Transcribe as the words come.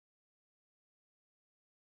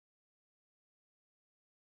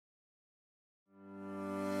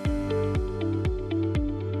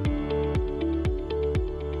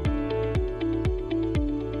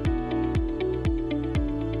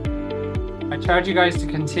charge you guys to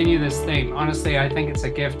continue this thing. Honestly, I think it's a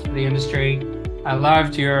gift for the industry. I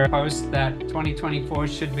loved your post that 2024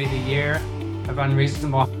 should be the year of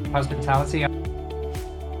unreasonable hospitality.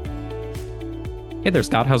 Hey there,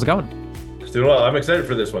 Scott. How's it going? It's doing well. I'm excited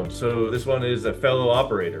for this one. So this one is a fellow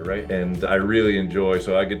operator, right? And I really enjoy,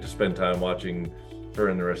 so I get to spend time watching her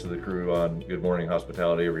and the rest of the crew on Good Morning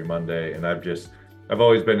Hospitality every Monday. And I've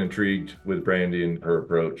always been intrigued with Brandy and her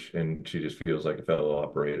approach, and she just feels like a fellow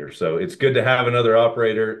operator. So it's good to have another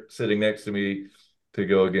operator sitting next to me to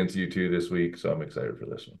go against you two this week. So I'm excited for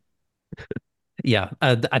this one. Yeah,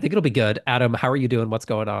 I think it'll be good. Adam, how are you doing? What's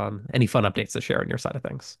going on? Any fun updates to share on your side of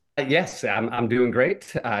things? Yes, I'm doing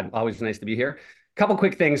great. Always nice to be here. Couple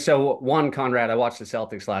quick things. So one, Conrad, I watched the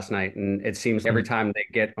Celtics last night, and it seems every time they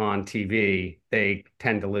get on TV, they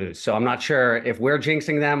tend to lose. So I'm not sure if we're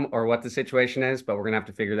jinxing them or what the situation is, but we're gonna have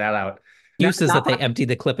to figure that out. Excuse is that they emptied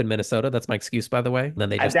the clip in Minnesota. That's my excuse, by the way. And then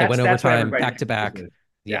they went overtime back to back.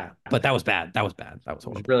 Yeah, but that was bad. That was bad. That was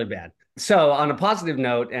horrible. It was really bad. So on a positive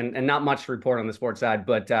note, and not much to report on the sports side,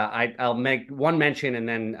 but I'll make one mention, and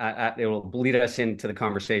then it will lead us into the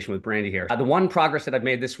conversation with Brandy here. The one progress that I've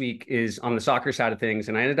made this week is on the soccer side of things,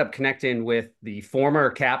 and I ended up connecting with the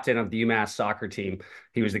former captain of the UMass soccer team.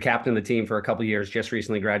 He was the captain of the team for a couple of years, just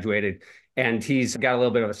recently graduated, and he's got a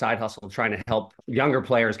little bit of a side hustle trying to help younger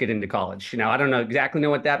players get into college. Now, I don't exactly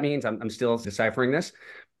know what that means. I'm still deciphering this.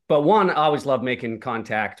 But one, I always love making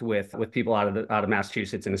contact with people out of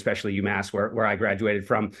Massachusetts, and especially UMass, where I graduated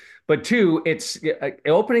from. But two, it's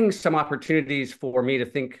opening some opportunities for me to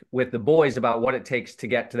think with the boys about what it takes to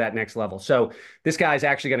get to that next level. So this guy's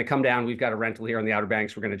actually going to come down. We've got a rental here on the Outer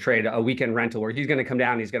Banks. We're going to trade a weekend rental where he's going to come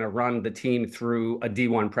down. He's going to run the team through a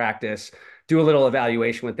D1 practice, do a little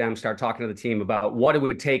evaluation with them, start talking to the team about what it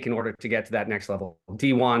would take in order to get to that next level,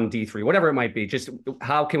 D1, D3, whatever it might be. Just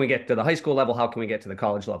how can we get to the high school level? How can we get to the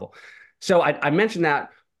college level? So I mentioned that,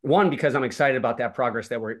 one, because I'm excited about that progress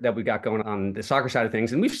that we got going on the soccer side of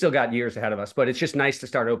things, and we've still got years ahead of us, but it's just nice to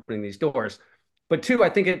start opening these doors. But two, I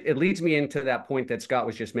think it leads me into that point that Scott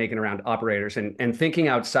was just making around operators and thinking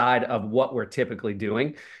outside of what we're typically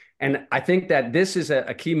doing. And I think that this is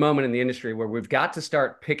a key moment in the industry where we've got to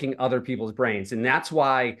start picking other people's brains. And that's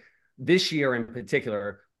why this year in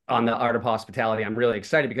particular on the Art of Hospitality, I'm really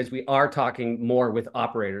excited because we are talking more with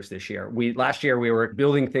operators this year. Last year we were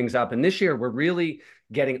building things up, and this year we're really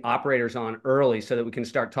getting operators on early so that we can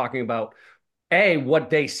start talking about A,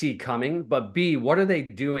 what they see coming, but B, what are they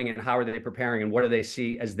doing and how are they preparing and what do they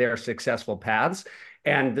see as their successful paths?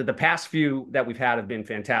 And the past few that we've had have been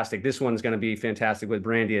fantastic. This one's going to be fantastic with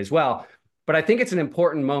Brandy as well. But I think it's an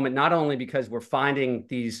important moment, not only because we're finding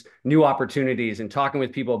these new opportunities and talking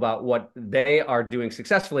with people about what they are doing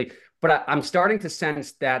successfully, but I'm starting to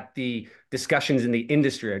sense that the discussions in the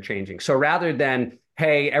industry are changing. So rather than,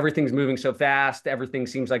 hey, everything's moving so fast, everything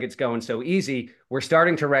seems like it's going so easy, we're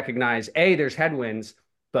starting to recognize, A, there's headwinds,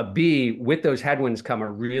 but B, with those headwinds come a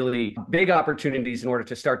really big opportunities in order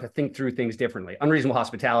to start to think through things differently. Unreasonable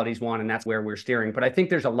hospitality is one, and that's where we're steering. But I think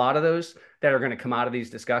there's a lot of those that are going to come out of these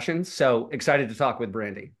discussions. So excited to talk with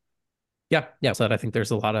Brandy. Yeah. So I think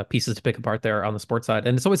there's a lot of pieces to pick apart there on the sports side.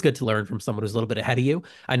 And it's always good to learn from someone who's a little bit ahead of you.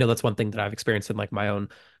 I know that's one thing that I've experienced in like my own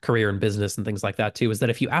career and business and things like that too, is that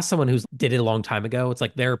if you ask someone who's did it a long time ago, it's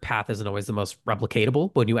like their path isn't always the most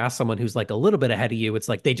replicatable. But when you ask someone who's like a little bit ahead of you, it's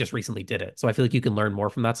like they just recently did it. So I feel like you can learn more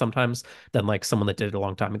from that sometimes than like someone that did it a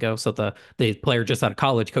long time ago. So the player just out of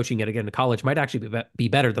college coaching it again to college might actually be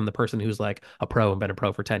better than the person who's like a pro and been a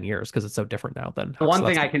pro for 10 years because it's so different now than one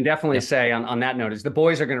thing I can definitely say on that note is the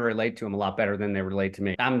boys are going to relate to him a lot better than they relate to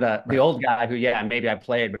me. I'm the old guy who, maybe I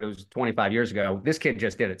played, but it was 25 years ago. This kid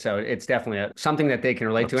just did it. So it's definitely something that they can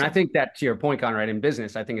relate to. And I think that to your point, Conrad, in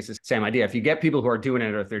business, I think it's the same idea. If you get people who are doing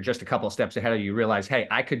it, or if they're just a couple of steps ahead of you, you realize, hey,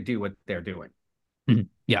 I could do what they're doing. Mm-hmm.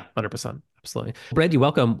 Yeah, 100%. Absolutely. Brandy,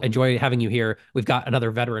 welcome. Enjoy having you here. We've got another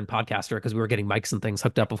veteran podcaster because we were getting mics and things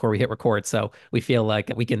hooked up before we hit record. So we feel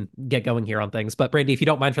like we can get going here on things. But Brandy, if you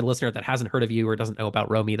don't mind, for the listener that hasn't heard of you or doesn't know about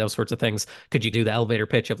Romy, those sorts of things, could you do the elevator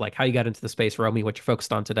pitch of like how you got into the space, Romy, what you're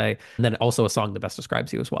focused on today, and then also a song that best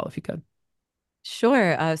describes you as well, if you could?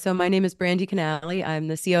 Sure. So my name is Brandy Canaley. I'm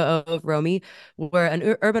the COO of Romy. We're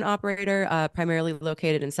an urban operator, primarily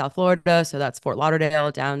located in South Florida. So that's Fort Lauderdale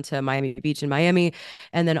down to Miami Beach in Miami,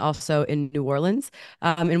 and then also in New Orleans.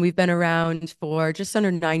 And we've been around for just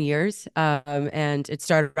under 9 years. And it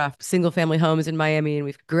started off single family homes in Miami, and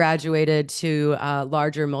we've graduated to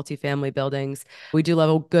larger multifamily buildings. We do love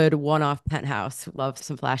a good one-off penthouse, love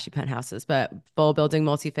some flashy penthouses, but full building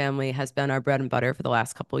multifamily has been our bread and butter for the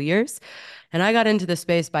last couple of years. And I got into the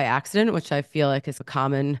space by accident, which I feel like is a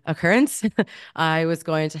common occurrence. I was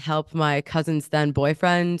going to help my cousin's then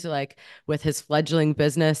boyfriend, like with his fledgling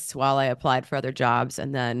business while I applied for other jobs.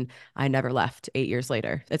 And then I never left 8 years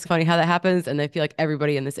later. It's funny how that happens. And I feel like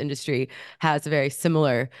everybody in this industry has a very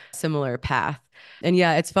similar path. And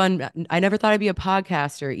yeah, it's fun. I never thought I'd be a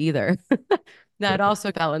podcaster either. That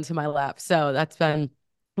also fell into my lap. So that's been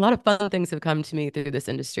a lot of fun things have come to me through this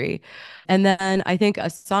industry. And then I think a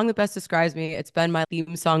song that best describes me, it's been my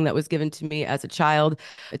theme song that was given to me as a child.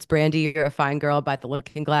 It's Brandy, You're a Fine Girl by The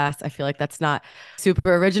Looking Glass. I feel like that's not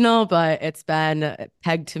super original, but it's been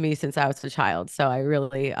pegged to me since I was a child. So I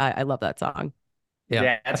love that song.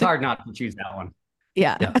 Yeah, it's hard not to choose that one.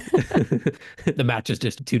 Yeah. The match is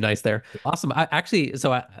just too nice there. Awesome.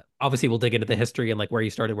 Obviously we'll dig into the history and like where you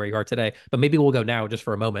started, where you are today, but maybe we'll go now just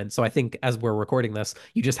for a moment. So I think as we're recording this,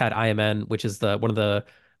 you just had IMN, which is one of the,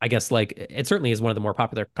 I guess, like it certainly is one of the more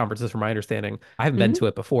popular conferences from my understanding. I haven't been to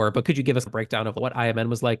it before, but could you give us a breakdown of what IMN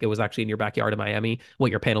was like? It was actually in your backyard in Miami, what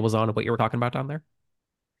your panel was on and what you were talking about down there?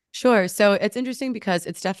 Sure. So it's interesting because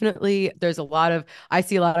I see a lot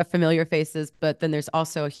of familiar faces, but then there's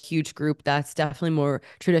also a huge group that's definitely more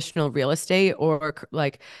traditional real estate or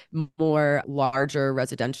like more larger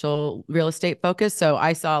residential real estate focused. So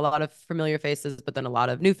I saw a lot of familiar faces, but then a lot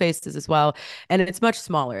of new faces as well. And it's much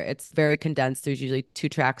smaller. It's very condensed. There's usually 2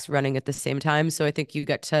 tracks running at the same time. So I think you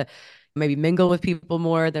get to maybe mingle with people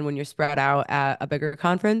more than when you're spread out at a bigger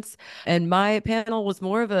conference. And my panel was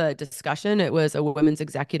more of a discussion. It was a women's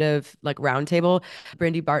executive like roundtable.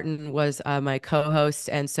 Brandy Barton was my co-host.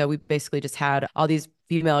 And so we basically just had all these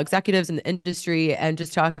female executives in the industry and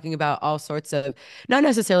just talking about all sorts of, not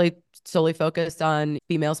necessarily solely focused on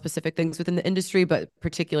female specific things within the industry, but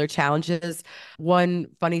particular challenges. One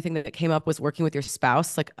funny thing that came up was working with your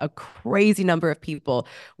spouse. Like a crazy number of people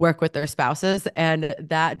work with their spouses. And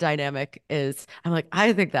that dynamic I'm like,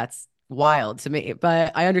 I think that's wild to me,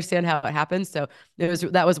 but I understand how it happens. So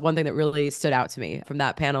that was one thing that really stood out to me from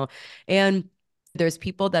that panel. And there's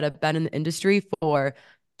people that have been in the industry for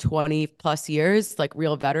 20 plus years, like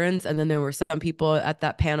real veterans. And then there were some people at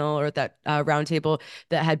that panel or at that roundtable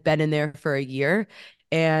that had been in there for a year.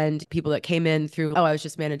 And people that came in through, I was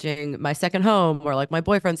just managing my second home or like my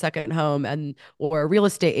boyfriend's second home, or a real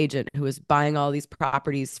estate agent who was buying all these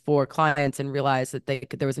properties for clients and realized that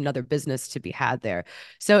there was another business to be had there.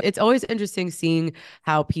 So it's always interesting seeing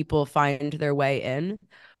how people find their way in.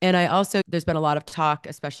 And there's been a lot of talk,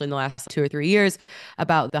 especially in the last 2 or 3 years,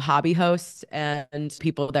 about the hobby hosts and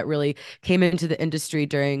people that really came into the industry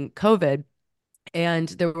during COVID. And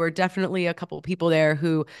there were definitely a couple of people there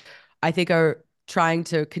who I think are trying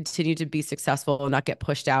to continue to be successful and not get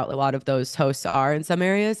pushed out. A lot of those hosts are in some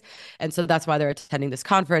areas. And so that's why they're attending this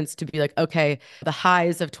conference to be like, okay, the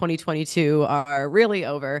highs of 2022 are really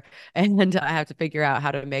over. And I have to figure out how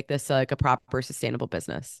to make this like a proper, sustainable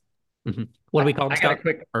business. Mm-hmm. What do we call them, Scott?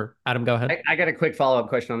 Or Adam, go ahead. I got a quick follow-up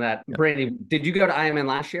question on that. Yeah. Brandy, did you go to IMN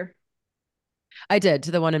last year? I did,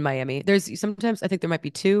 to the one in Miami. There's sometimes I think there might be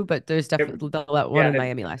two, but there's definitely one in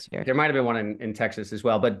Miami last year. There might have been one in Texas as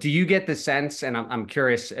well. But do you get the sense, and I'm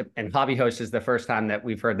curious, and Hobby Host is the first time that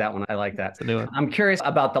we've heard that one. I like that. I'm curious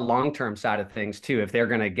about the long-term side of things too, if they're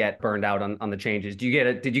going to get burned out on the changes.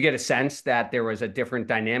 Did you get a sense that there was a different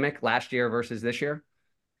dynamic last year versus this year?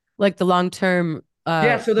 Like the long-term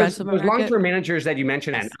so those long-term managers that you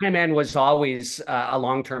mentioned, yes. And IMN was always a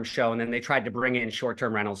long-term show, and then they tried to bring in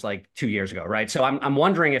short-term rentals like 2 years ago, right? So I'm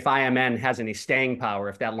wondering if IMN has any staying power,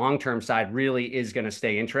 if that long-term side really is going to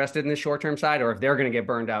stay interested in the short-term side, or if they're going to get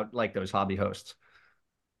burned out like those hobby hosts.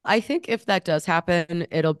 I think if that does happen,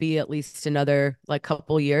 it'll be at least another like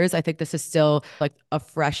couple years. I think this is still like a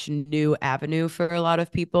fresh new avenue for a lot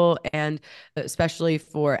of people, and especially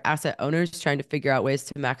for asset owners trying to figure out ways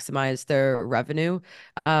to maximize their revenue.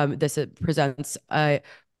 This presents a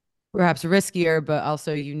perhaps riskier, but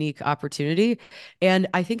also unique opportunity. And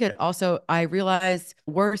I think I realized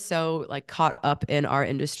we're so like caught up in our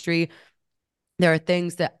industry. There are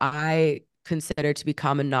things that I consider to be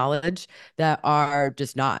common knowledge that are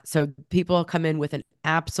just not. So people come in with an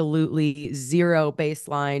absolutely zero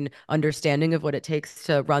baseline understanding of what it takes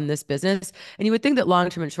to run this business. And you would think that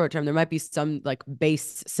long-term and short-term, there might be some like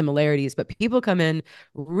base similarities, but people come in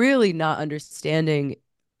really not understanding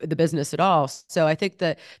the business at all. So I think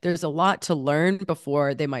that there's a lot to learn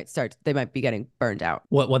before they might be getting burned out.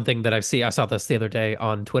 One thing that I saw this the other day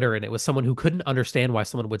on Twitter, and it was someone who couldn't understand why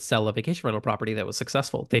someone would sell a vacation rental property that was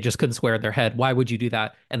successful. They just couldn't square in their head, why would you do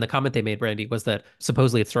that? And the comment they made, Brandy, was that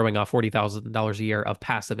supposedly it's throwing off $40,000 a year of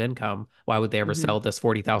passive income. Why would they ever sell this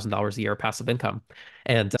 $40,000 a year of passive income?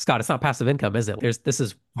 And Scott, it's not passive income, is it? This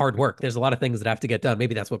is hard work. There's a lot of things that have to get done.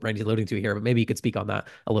 Maybe that's what Brandy's alluding to here, but maybe you could speak on that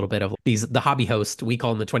a little bit of the hobby host. We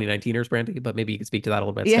call them the 2019ers, Brandy, but maybe you could speak to that a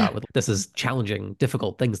little bit, Yeah. Scott, with this is challenging,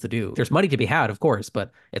 difficult things to do. There's money to be had, of course,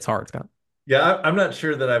 but it's hard, Scott. Yeah, I'm not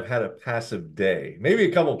sure that I've had a passive day. Maybe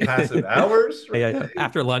a couple passive hours. Yeah.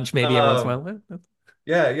 After lunch, maybe every once in a while.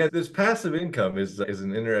 Yeah. This passive income is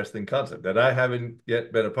an interesting concept that I haven't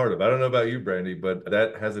yet been a part of. I don't know about you, Brandy, but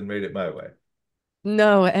that hasn't made it my way.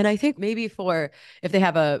 No, and I think maybe if they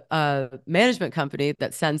have a management company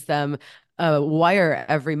that sends them a wire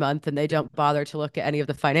every month and they don't bother to look at any of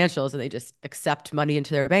the financials and they just accept money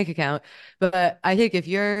into their bank account. But I think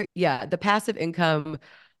the passive income,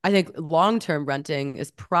 I think long-term renting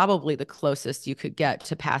is probably the closest you could get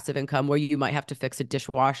to passive income where you might have to fix a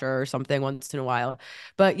dishwasher or something once in a while.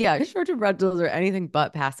 But yeah, short-term rentals are anything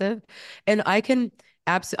but passive. And I think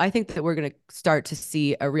that we're going to start to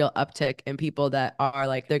see a real uptick in people that are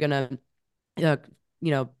like, they're going to,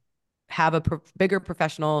 have a bigger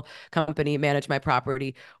professional company manage my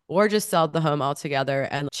property, or just sell the home altogether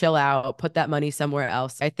and chill out, put that money somewhere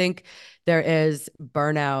else. I think there is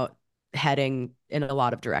burnout heading in a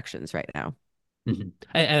lot of directions right now. Mm-hmm.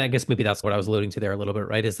 And I guess maybe that's what I was alluding to there a little bit,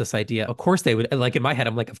 right? Is this idea, of course they would, like in my head,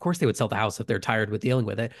 I'm like, of course they would sell the house if they're tired with dealing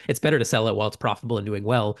with it. It's better to sell it while it's profitable and doing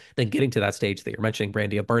well than getting to that stage that you're mentioning,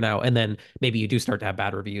 Brandy, of burnout. And then maybe you do start to have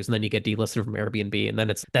bad reviews and then you get delisted from Airbnb. And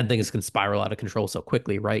then things can spiral out of control so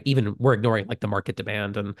quickly, right? Even we're ignoring like the market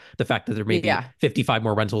demand and the fact that there may be 55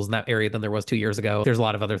 more rentals in that area than there was 2 years ago. There's a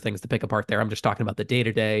lot of other things to pick apart there. I'm just talking about the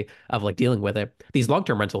day-to-day of like dealing with it. These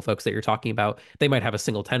long-term rental folks that you're talking about, they might have a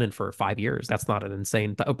single tenant for 5 years. That's not an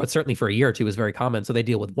insane but certainly for a year or two is very common. So they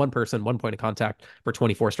deal with one person, one point of contact for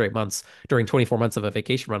 24 straight months during 24 months of a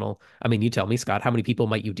vacation rental. I mean, you tell me, Scott, how many people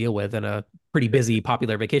might you deal with in a pretty busy,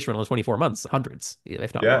 popular vacation rental in 24 months? Hundreds,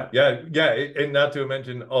 if not more. Yeah. And not to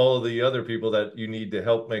mention all the other people that you need to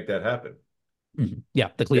help make that happen. Mm-hmm. Yeah,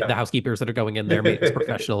 the housekeepers that are going in there, maintenance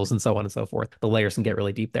professionals, and so on and so forth. The layers can get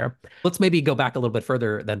really deep there. Let's maybe go back a little bit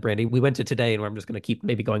further then, Brandy. We went to today, and I'm just going to keep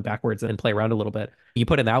maybe going backwards and play around a little bit. You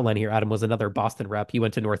put in the outline here, Adam was another Boston rep. You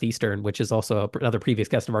went to Northeastern, which is also another previous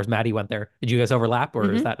guest of ours. Maddie went there. Did you guys overlap,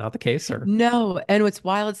 or is that not the case? Or no? And what's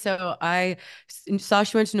wild, so I saw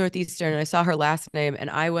she went to Northeastern, and I saw her last name, and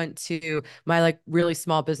I went to my like really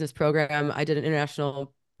small business program. I did an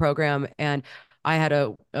international program, and I had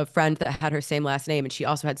a friend that had her same last name, and she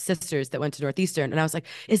also had sisters that went to Northeastern. And I was like,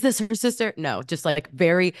 is this her sister? No, just like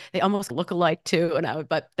they almost look alike too.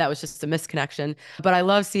 But that was just a misconnection. But I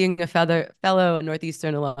love seeing a fellow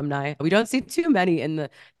Northeastern alumni. We don't see too many in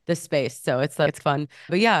this space. So it's fun.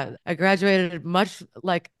 But yeah, I graduated much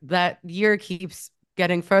like that year keeps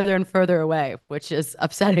getting further and further away, which is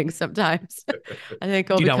upsetting sometimes. I think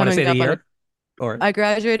do you not want to say the year? I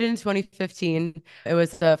graduated in 2015. It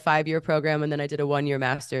was a 5-year program, and then I did a 1-year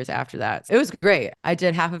master's after that. It was great. I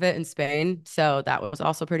did half of it in Spain, so that was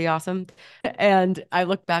also pretty awesome. And I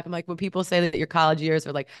look back, I'm like, when people say that your college years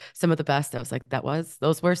are like some of the best, I was like,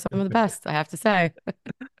 those were some of the best, I have to say.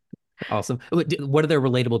 Awesome. What are the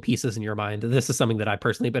relatable pieces in your mind? This is something that I've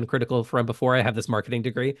personally been critical from before. I have this marketing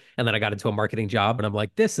degree, and then I got into a marketing job, and I'm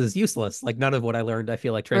like, this is useless. Like none of what I learned, I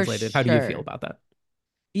feel like translated. How do you feel about that?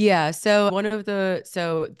 Yeah. So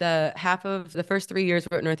the half of the first 3 years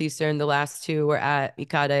were at Northeastern, the last 2 were at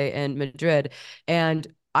ICADE in Madrid. And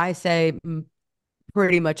I say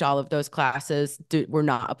pretty much all of those classes were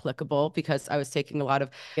not applicable because I was taking a lot of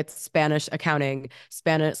Spanish accounting,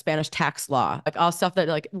 Spanish tax law, like all stuff that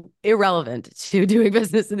like irrelevant to doing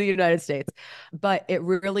business in the United States. But it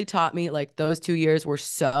really taught me like those 2 years were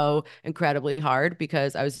so incredibly hard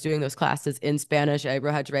because I was doing those classes in Spanish. I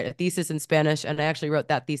had to write a thesis in Spanish, and I actually wrote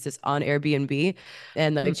that thesis on Airbnb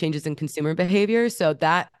and like changes in consumer behavior. So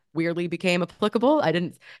that weirdly became applicable. I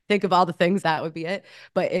didn't think of all the things that would be it,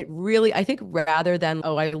 but it really, I think rather than,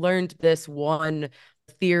 oh, I learned this one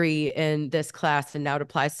theory in this class and now it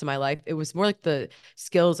applies to my life, it was more like the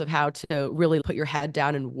skills of how to really put your head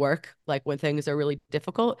down and work like when things are really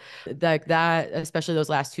difficult. Like that, especially those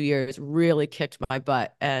last 2 years, really kicked my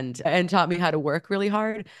butt and taught me how to work really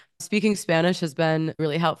hard. Speaking Spanish has been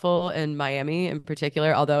really helpful in Miami in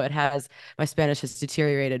particular, although my Spanish has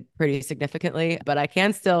deteriorated pretty significantly, but I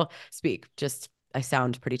can still speak, just I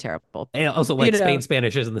sound pretty terrible. And also like Spain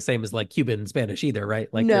Spanish isn't the same as like Cuban Spanish either,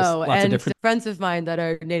 right? Like no, there's lots of different friends of mine that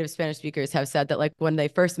are native Spanish speakers have said that like when they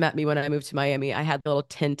first met me when I moved to Miami, I had a little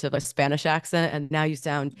tint of a Spanish accent and now you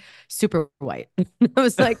sound super white. I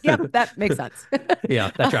was like, yep, that makes sense.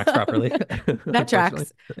 Yeah, that tracks properly. That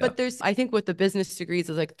tracks. Yeah. But I think with the business degrees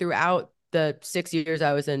is like throughout the 6 years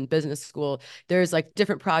I was in business school, there's like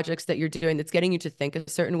different projects that you're doing that's getting you to think a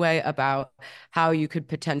certain way about how you could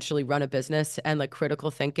potentially run a business and like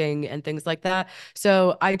critical thinking and things like that.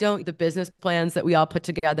 So the business plans that we all put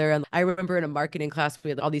together. And I remember in a marketing class, we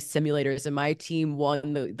had all these simulators and my team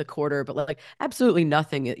won the quarter, but like absolutely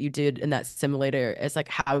nothing that you did in that simulator is like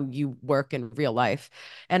how you work in real life.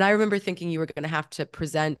 And I remember thinking you were going to have to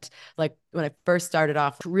present, like when I first started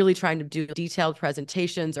off, really trying to do detailed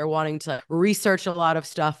presentations or wanting to research a lot of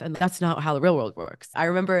stuff. And that's not how the real world works. I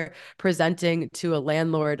remember presenting to a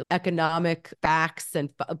landlord economic facts and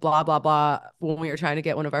blah, blah, blah when we were trying to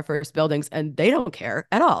get one of our first buildings, and they don't care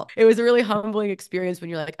at all. It was a really humbling experience when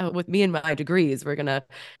you're like, oh, with me and my degrees, we're going to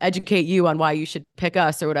educate you on why you should pick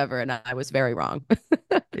us or whatever. And I was very wrong.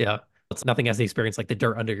 Yeah. It's nothing has the experience like the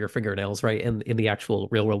dirt under your fingernails, right? In the actual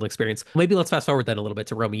real world experience. Maybe let's fast forward then a little bit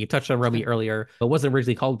to Romy. You touched on Romy earlier. It wasn't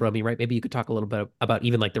originally called Romy, right? Maybe you could talk a little bit about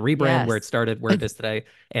even like the rebrand, where it started, where it is today.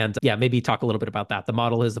 And yeah, maybe talk a little bit about that. The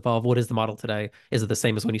model has evolved. What is the model today? Is it the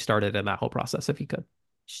same as when you started in that whole process, if you could?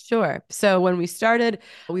 Sure. So when we started,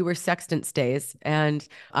 we were Sextant Stays, and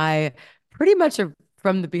I pretty much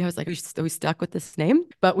from the beginning, I was like, are we stuck with this name?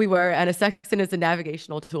 But we were, and a sextant is a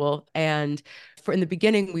navigational tool. And in the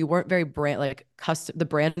beginning, we weren't very custom. The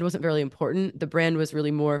brand wasn't really important. The brand was really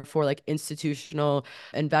more for like institutional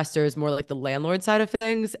investors, more like the landlord side of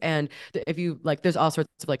things. And if you like, there's all sorts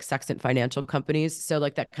of like sextant financial companies. So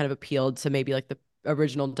like that kind of appealed to maybe like the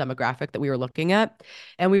original demographic that we were looking at.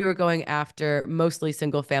 And we were going after mostly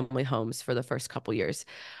single family homes for the first couple years.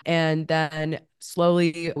 And then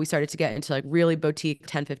slowly we started to get into like really boutique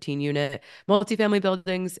 10, 15 unit multifamily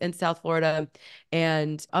buildings in South Florida.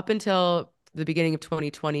 And up until the beginning of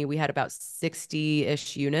 2020, we had about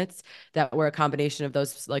 60-ish units that were a combination of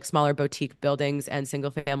those like smaller boutique buildings and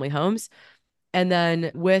single family homes. And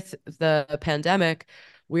then with the pandemic,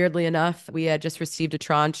 weirdly enough, we had just received a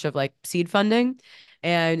tranche of like seed funding.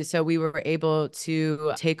 And so we were able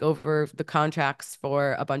to take over the contracts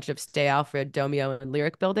for a bunch of Stay Alfred, Domio, and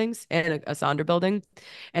Lyric buildings and a Sonder building.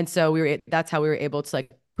 And so that's how we were able to like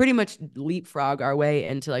pretty much leapfrog our way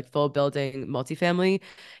into like full building multifamily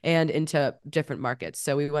and into different markets.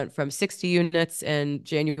 So we went from 60 units in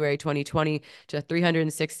January 2020 to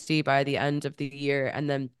 360 by the end of the year. And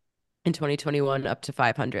then in 2021 up to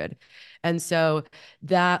 500. And so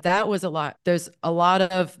that was a lot. There's a lot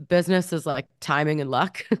of businesses like timing and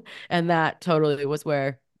luck. And that totally was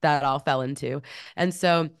where that all fell into. And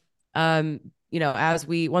so, once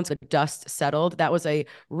the dust settled, that was a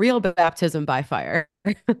real baptism by fire.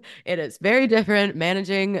 It is very different.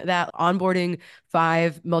 Managing that, onboarding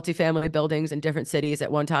 5 multifamily buildings in different cities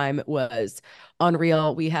at one time was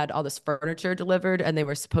unreal. We had all this furniture delivered, and they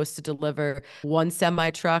were supposed to deliver 1 semi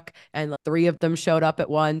truck, and 3 of them showed up at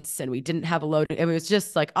once, and we didn't have a load. It was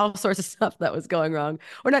just like all sorts of stuff that was going wrong,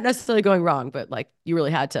 or not necessarily going wrong, but like you really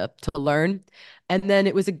had to learn. And then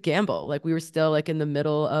it was a gamble. Like we were still like in the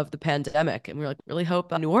middle of the pandemic, and we were like, really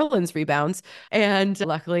hope New Orleans rebounds. And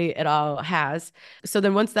luckily it all has. So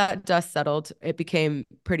then once that dust settled, it became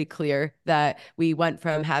pretty clear that we went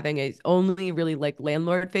from having a only really like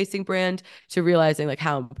landlord facing brand to realizing like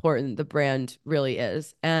how important the brand really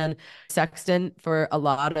is. And Sextant, for a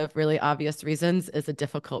lot of really obvious reasons, is a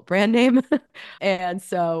difficult brand name. And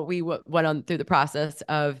so we went on through the process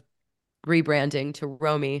of rebranding to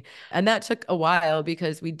Romy. And that took a while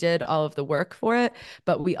because we did all of the work for it,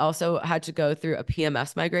 but we also had to go through a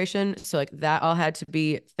PMS migration. So like that all had to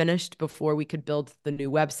be finished before we could build the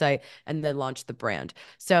new website and then launch the brand.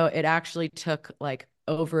 So it actually took like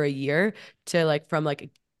over a year to like from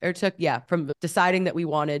deciding that we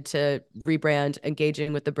wanted to rebrand,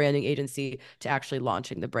 engaging with the branding agency, to actually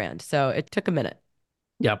launching the brand. So it took a minute.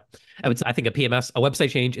 Yeah. I think a website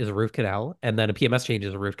change is a root canal, and then a PMS change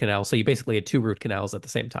is a root canal. So you basically had 2 root canals at the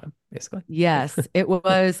same time, basically. Yes, it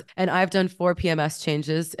was. And I've done 4 PMS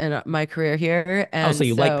changes in my career here. And so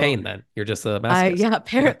you like pain then? You're just a masochist. Yeah,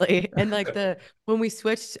 apparently. And like when we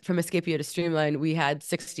switched from Escapia to Streamline, we had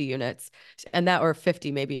 60 units, and that or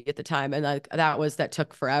 50 maybe at the time. And like that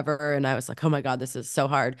took forever. And I was like, oh my God, this is so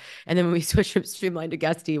hard. And then when we switched from Streamline to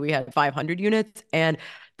Guesty, we had 500 units. And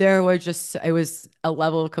it was a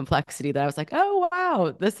level of complexity that I was like, oh,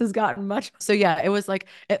 wow, this has gotten much. So yeah,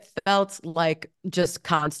 it felt like just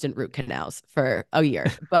constant root canals for a year,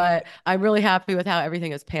 but I'm really happy with how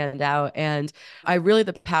everything has panned out. And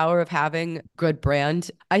the power of having good brand.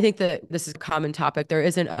 I think that this is a common topic. There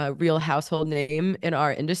isn't a real household name in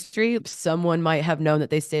our industry. Someone might have known that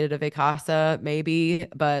they stayed at a Vacasa maybe,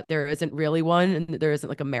 but there isn't really one. And there isn't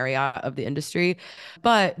like a Marriott of the industry,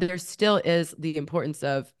 but there still is the importance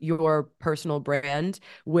of of your personal brand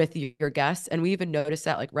with your guests. And we even noticed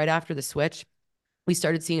that like right after the switch, we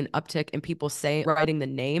started seeing an uptick in people writing the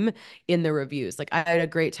name in the reviews. Like I had a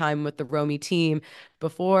great time with the Romy team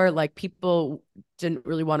before, like people didn't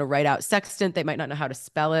really want to write out sextant. They might not know how to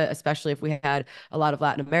spell it, especially if we had a lot of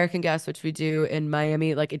Latin American guests, which we do in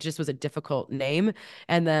Miami. Like it just was a difficult name.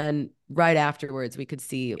 And then right afterwards, we could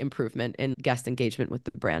see improvement in guest engagement with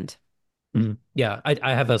the brand. Yeah,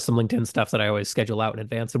 I have some LinkedIn stuff that I always schedule out in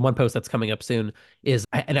advance. And one post that's coming up soon is,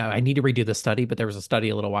 and I need to redo this study, but there was a study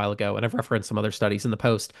a little while ago, and I've referenced some other studies in the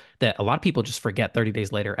post that a lot of people just forget 30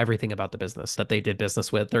 days later everything about the business that they did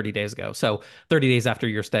business with 30 days ago. So 30 days after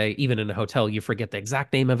your stay, even in a hotel, you forget the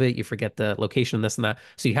exact name of it, you forget the location, this and that.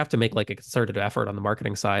 So you have to make like a concerted effort on the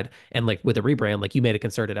marketing side. And like with a rebrand, like you made a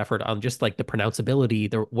concerted effort on just like the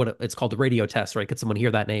pronounceability, what it's called the radio test, right? Could someone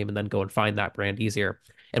hear that name and then go and find that brand easier?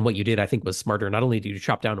 And what you did, I think, was smarter. Not only do you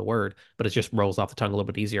chop down a word, but it just rolls off the tongue a little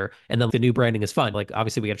bit easier. And then the new branding is fun. Like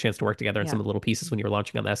obviously we had a chance to work together in some of the little pieces when you were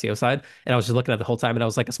launching on the SEO side. And I was just looking at it the whole time and I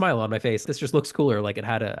was like a smile on my face. This just looks cooler. Like it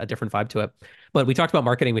had a different vibe to it. But we talked about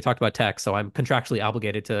marketing, we talked about tech. So I'm contractually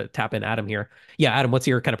obligated to tap in Adam here. Yeah, Adam, what's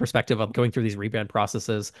your kind of perspective on going through these rebrand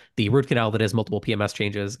processes, the root canal that is multiple PMS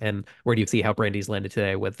changes, and where do you see how Brandy's landed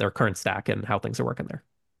today with their current stack and how things are working there?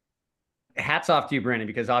 Hats off to you, Brandon,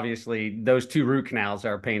 because obviously those two root canals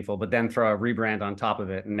are painful, but then throw a rebrand on top of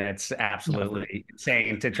it. And it's absolutely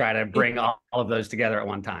insane to try to bring all of those together at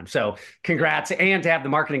one time. So congrats. And to have the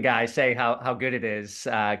marketing guys say how good it is.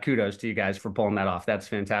 Kudos to you guys for pulling that off. That's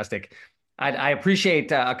fantastic. I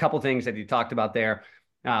appreciate a couple things that you talked about there.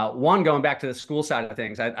 One, going back to the school side of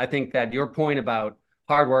things, I think that your point about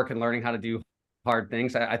hard work and learning how to do hard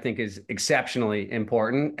things, I think is exceptionally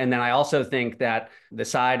important. And then I also think that the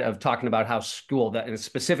side of talking about how school, that and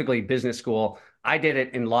specifically business school, I did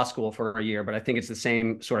it in law school for a year, but I think it's the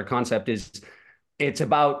same sort of concept. It's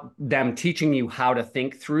about them teaching you how to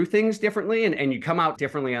think through things differently, and you come out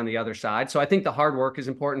differently on the other side. So I think the hard work is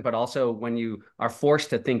important, but also when you are forced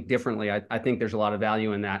to think differently, I think there's a lot of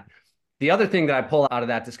value in that. The other thing that I pull out of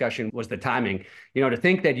that discussion was the timing. To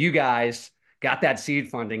think that you guys got that seed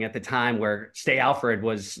funding at the time where Stay Alfred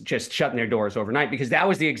was just shutting their doors overnight, because that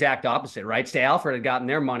was the exact opposite, right? Stay Alfred had gotten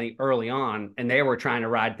their money early on and they were trying to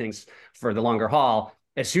ride things for the longer haul.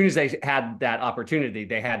 As soon as they had that opportunity,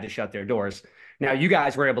 they had to shut their doors. Now, you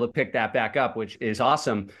guys were able to pick that back up, which is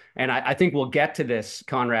awesome. And I think we'll get to this,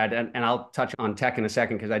 Conrad, and I'll touch on tech in a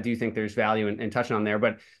second, because I do think there's value in touching on there.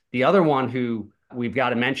 But the other one who we've got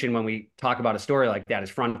to mention when we talk about a story like that is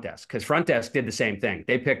Front Desk, because Front Desk did the same thing.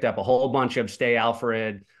 They picked up a whole bunch of Stay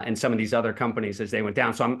Alfred and some of these other companies as they went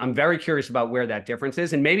down. So I'm very curious about where that difference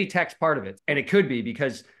is, and maybe tech's part of it. And it could be,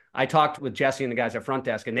 because I talked with Jesse and the guys at Front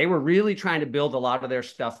Desk, and they were really trying to build a lot of their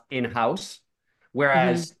stuff in-house.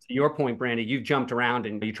 Whereas to your point, Brandy, you've jumped around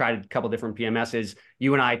and you tried a couple different PMSs.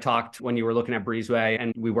 You and I talked when you were looking at Breezeway,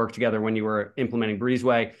 and we worked together when you were implementing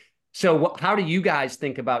Breezeway. So how do you guys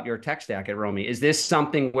think about your tech stack at Romy? Is this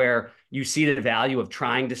something where you see the value of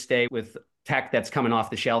trying to stay with tech that's coming off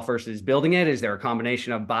the shelf versus building it? Is there a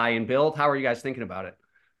combination of buy and build? How are you guys thinking about it?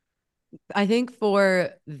 I think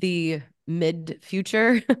for the mid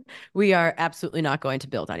future, we are absolutely not going to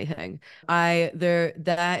build anything.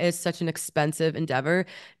 That is such an expensive endeavor.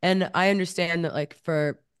 And I understand that like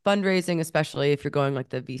for fundraising, especially if you're going like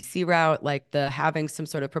the VC route, like having some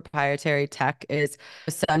sort of proprietary tech is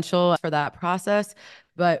essential for that process.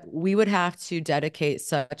 But we would have to dedicate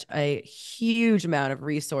such a huge amount of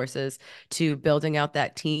resources to building out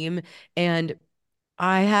that team. And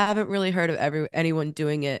I haven't really heard of anyone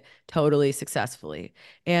doing it totally successfully.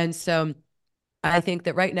 And so I think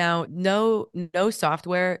that right now, no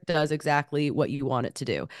software does exactly what you want it to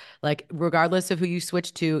do. Like, regardless of who you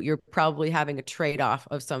switch to, you're probably having a trade-off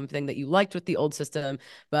of something that you liked with the old system,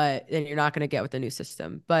 but then you're not going to get with the new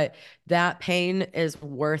system. But that pain is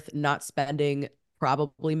worth not spending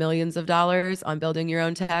probably millions of dollars on building your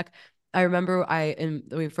own tech. I remember when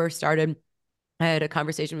we first started, I had a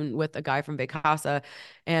conversation with a guy from Vacasa,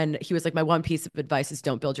 and he was like, my one piece of advice is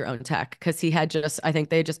don't build your own tech. Because I think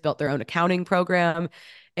they just built their own accounting program.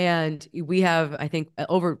 And we have, I think,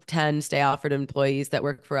 over 10 Stay Alfred employees that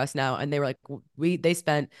work for us now. And they were like, they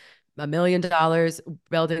spent $1 million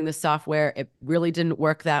building the software. It really didn't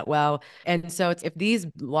work that well. And so if these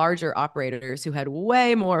larger operators who had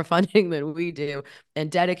way more funding than we do and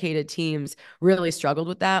dedicated teams really struggled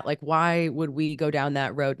with that, like, why would we go down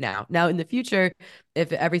that road now? Now, in the future,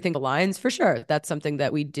 if everything aligns, for sure, that's something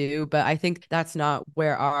that we do. But I think that's not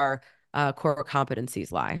where our core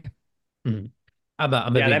competencies lie. I'm a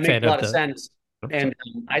that big makes fan a lot of of sense. And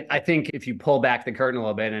I think if you pull back the curtain a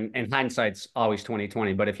little bit, and hindsight's always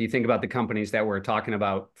 2020, but if you think about the companies that we're talking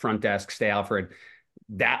about, Front Desk, Stay Alfred,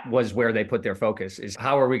 that was where they put their focus, is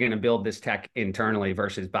how are we going to build this tech internally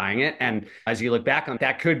versus buying it? And as you look back on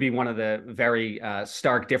that, could be one of the very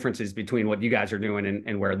stark differences between what you guys are doing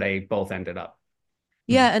and where they both ended up.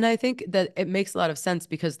 Yeah, and I think that it makes a lot of sense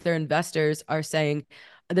because their investors are saying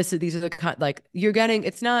these are the like you're getting,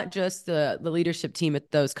 it's not just the leadership team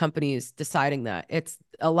at those companies deciding that. It's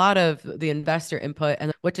a lot of the investor input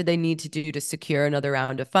and what do they need to do to secure another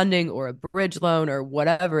round of funding or a bridge loan or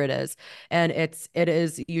whatever it is. And it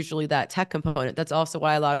is usually that tech component. That's also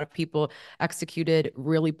why a lot of people executed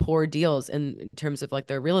really poor deals in terms of like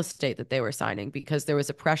their real estate that they were signing because there was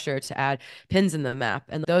a pressure to add pins in the map.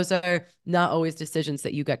 And those are not always decisions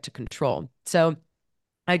that you get to control. So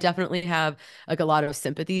I definitely have like a lot of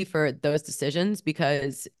sympathy for those decisions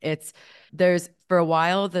because there's for a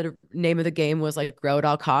while the name of the game was like grow at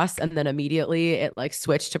all costs, and then immediately it like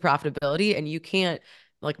switched to profitability, and you can't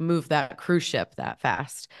like move that cruise ship that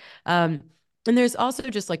fast. And there's also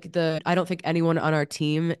just like I don't think anyone on our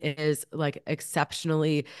team is like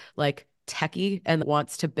exceptionally like techie and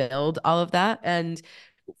wants to build all of that. And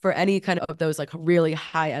for any kind of those like really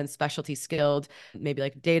high end specialty skilled, maybe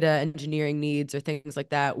like data engineering needs or things like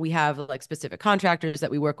that, we have like specific contractors that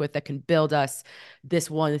we work with that can build us this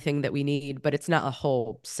one thing that we need, but it's not a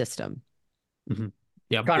whole system. Mm-hmm.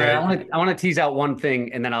 Yeah, Connor, I want to tease out one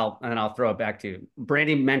thing, and then I'll throw it back to you.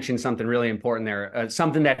 Brandy mentioned something really important there,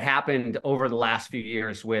 something that happened over the last few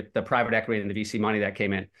years with the private equity and the VC money that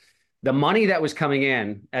came in. The money that was coming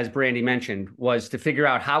in, as Brandy mentioned, was to figure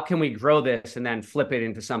out how can we grow this and then flip it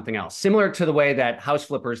into something else, similar to the way that house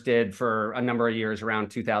flippers did for a number of years around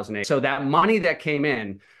 2008. So that money that came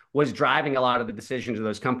in was driving a lot of the decisions of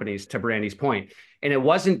those companies, to Brandy's point. And it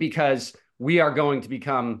wasn't because we are going to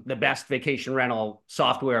become the best vacation rental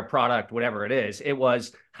software product, whatever it is. It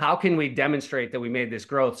was, how can we demonstrate that we made this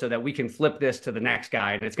growth so that we can flip this to the next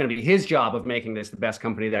guy? And it's going to be his job of making this the best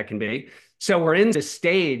company that can be. So we're in the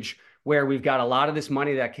stage where we've got a lot of this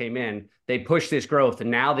money that came in, they push this growth, and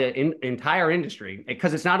now the entire industry,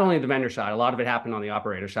 because it's not only the vendor side, a lot of it happened on the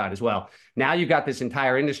operator side as well. Now you've got this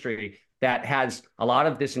entire industry that has a lot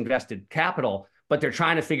of this invested capital, but they're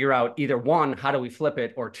trying to figure out either one, how do we flip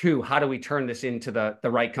it, or two, how do we turn this into the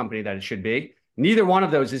right company that it should be? Neither one of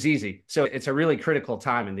those is easy. So it's a really critical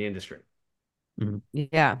time in the industry. Mm-hmm.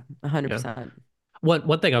 Yeah, 100%. Yeah.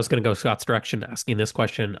 One thing I was going to go Scott's direction asking this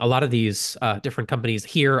question. A lot of these different companies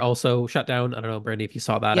here also shut down. I don't know, Brandy, if you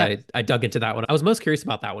saw that. Yeah. I dug into that one. I was most curious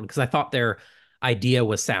about that one because I thought their idea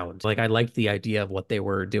was sound. Like I liked the idea of what they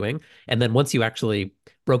were doing. And then once you actually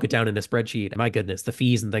broke it down in a spreadsheet, my goodness, the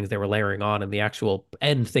fees and things they were layering on and the actual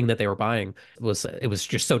end thing that they were buying was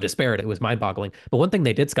just so disparate. It was mind-boggling. But one thing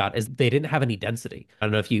they did, Scott, is they didn't have any density. I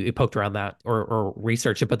don't know if you poked around that or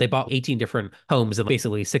researched it, but they bought 18 different homes in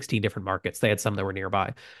basically 16 different markets. They had some that were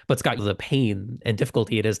nearby. But Scott, the pain and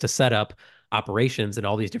difficulty it is to set up operations in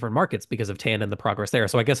all these different markets because of TAN and the progress there.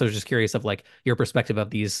 So I guess I was just curious of like your perspective of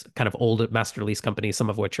these kind of old master lease companies, some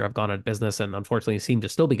of which have gone out of business and unfortunately seem to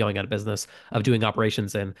still be going out of business, of doing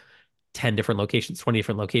operations in 10 different locations, 20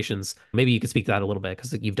 different locations. Maybe you could speak to that a little bit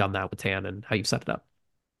because you've done that with TAN and how you've set it up.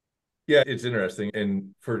 Yeah, it's interesting.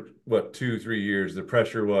 And for 2-3 years, the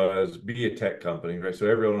pressure was be a tech company, right? So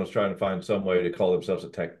everyone was trying to find some way to call themselves a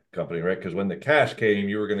tech company, right? Because when the cash came,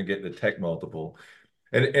 you were going to get the tech multiple.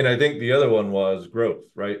 And I think the other one was growth,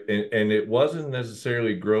 right? And it wasn't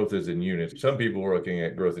necessarily growth as in units. Some people were looking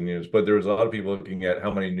at growth in units, but there was a lot of people looking at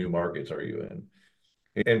how many new markets are you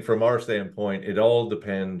in? And from our standpoint, it all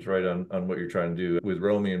depends, right, on what you're trying to do. With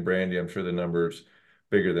Romy and Brandy, I'm sure the number's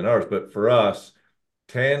bigger than ours. But for us,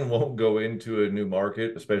 TAN won't go into a new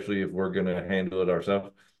market, especially if we're going to handle it ourselves.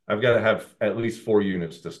 I've got to have at least 4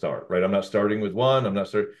 units to start, right? I'm not starting with one. I'm not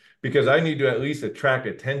starting because I need to at least attract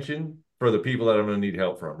attention for the people that I'm going to need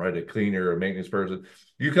help from, right? A cleaner, a maintenance person.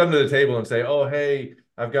 You come to the table and say, oh, hey,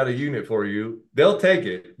 I've got a unit for you. They'll take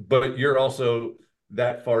it, but you're also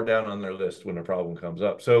that far down on their list when a problem comes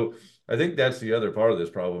up. So I think that's the other part of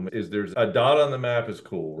this problem is there's a dot on the map is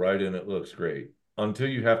cool, right? And it looks great until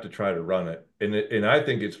you have to try to run it. And I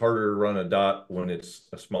think it's harder to run a dot when it's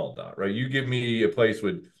a small dot, right? You give me a place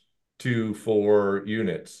with 2-4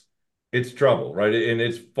 units, it's trouble, right? And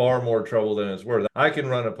it's far more trouble than it's worth. I can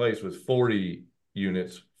run a place with 40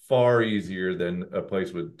 units far easier than a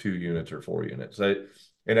place with 2 units or 4 units.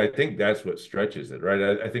 And I think that's what stretches it,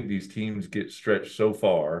 right? I think these teams get stretched so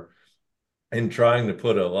far and trying to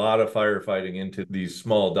put a lot of firefighting into these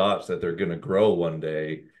small dots that they're going to grow one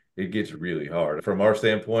day, it gets really hard. From our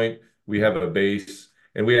standpoint, we have a base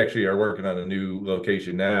and we actually are working on a new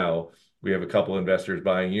location now we have a couple investors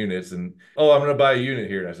buying units, and oh, I'm going to buy a unit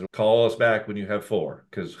here. And I said, call us back when you have 4,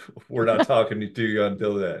 because we're not talking to you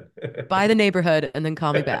until then. Buy the neighborhood and then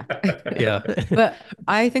call me back. Yeah. But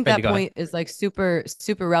I think Randy, that point is like super,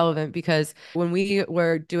 super relevant, because when we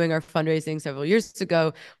were doing our fundraising several years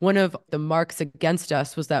ago, one of the marks against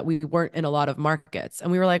us was that we weren't in a lot of markets.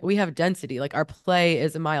 And we were like, we have density. Like our play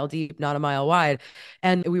is a mile deep, not a mile wide.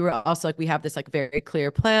 And we were also like, we have this like very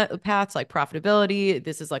clear paths, like profitability.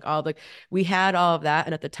 This is like all like, we had all of that.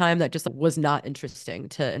 And at the time that just was not interesting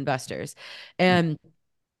to investors. And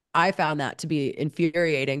I found that to be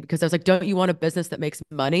infuriating, because I was like, don't you want a business that makes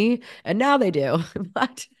money? And now they do.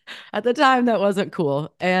 But at the time that wasn't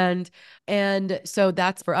cool. And so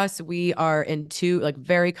that's for us, we are in 2 like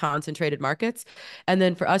very concentrated markets. And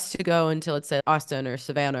then for us to go into, let's say, Austin or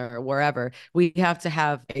Savannah or wherever, we have to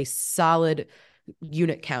have a solid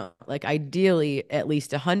unit count, like ideally at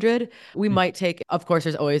least 100. We might take, of course,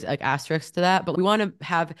 there's always like asterisks to that, but we want to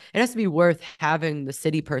have, it has to be worth having the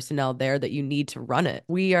city personnel there that you need to run it.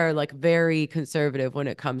 We are like very conservative when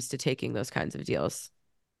it comes to taking those kinds of deals.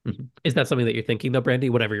 Is that something that you're thinking though, Brandy,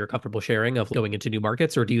 whatever you're comfortable sharing, of going into new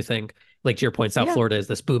markets? Or do you think, like to your point, South Florida is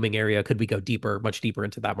this booming area? Could we go deeper, much deeper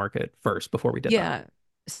into that market first before we did that?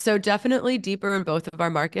 So definitely deeper in both of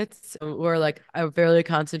our markets. We're like a fairly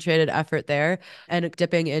concentrated effort there, and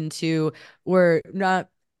dipping into, we're not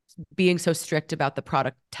being so strict about the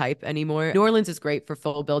product type anymore. New Orleans is great for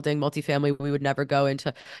full building multifamily. We would never go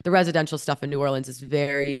into the residential stuff in New Orleans. Is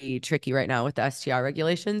very tricky right now with the STR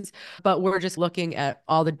regulations, but we're just looking at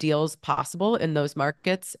all the deals possible in those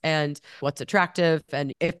markets and what's attractive.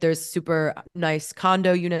 And if there's super nice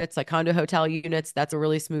condo units, like condo hotel units, that's a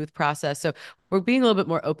really smooth process. So we're being a little bit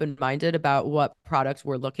more open-minded about what products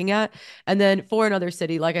we're looking at. And then for another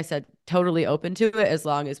city, like I said, totally open to it as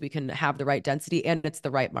long as we can have the right density and it's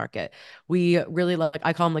the right market. We really like,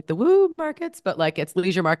 I call them like the woo markets, but like it's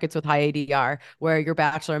leisure markets with high ADR, where your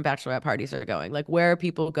bachelor and bachelorette parties are going. Like, where are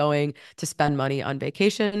people going to spend money on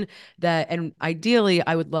vacation? And ideally,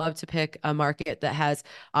 I would love to pick a market that has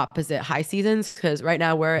opposite high seasons, because right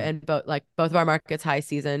now we're in both of our markets high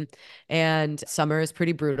season, and summer is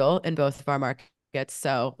pretty brutal in both of our markets.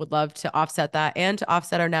 So would love to offset that and to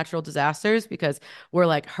offset our natural disasters, because we're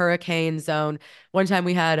like hurricane zone. One time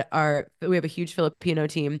we have a huge Filipino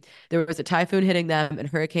team. There was a typhoon hitting them and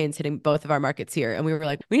hurricanes hitting both of our markets here. And we were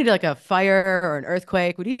like, we need like a fire or an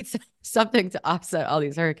earthquake. We need something to offset all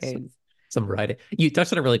these hurricanes. Some variety. You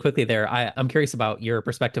touched on it really quickly there. I'm curious about your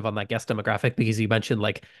perspective on that guest demographic, because you mentioned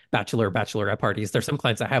like bachelorette parties. There's some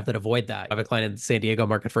clients I have that avoid that. I have a client in the San Diego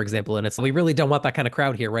market, for example, and it's, we really don't want that kind of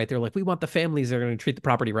crowd here, right? They're like, we want the families that are going to treat the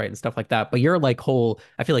property right and stuff like that. But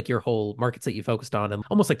I feel like your whole markets that you focused on, and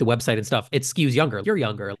almost like the website and stuff, it skews younger. You're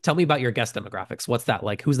younger. Tell me about your guest demographics. What's that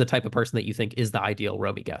like? Who's the type of person that you think is the ideal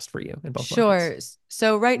Romy guest for you in both markets?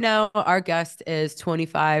 So right now our guest is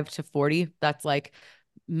 25 to 40. That's like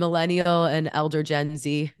millennial and elder Gen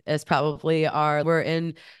Z is probably we're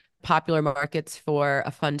in popular markets for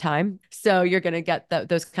a fun time. So you're going to get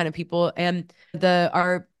those kind of people. And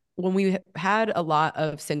when we had a lot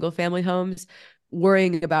of single family homes,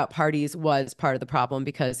 worrying about parties was part of the problem,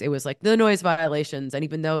 because it was like the noise violations. And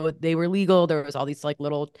even though they were legal, there was all these like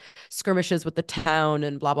little skirmishes with the town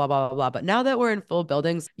and blah, blah, blah, blah, blah. But now that we're in full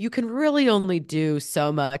buildings, you can really only do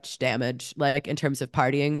so much damage, like in terms of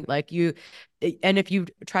partying. And if you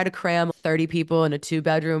try to cram 30 people in a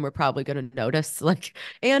 2-bedroom, we're probably going to notice. Like,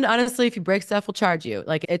 and honestly, if you break stuff, we'll charge you.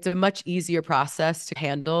 Like, it's a much easier process to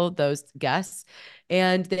handle those guests.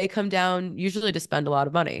 And they come down usually to spend a lot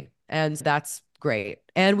of money. And that's great.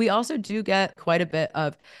 And we also do get quite a bit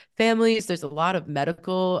of families. There's a lot of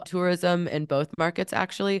medical tourism in both markets,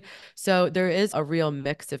 actually. So there is a real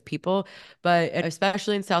mix of people, but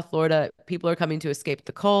especially in South Florida, people are coming to escape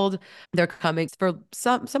the cold. They're coming for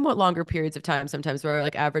somewhat longer periods of time. Sometimes where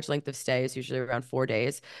like average length of stay is usually around 4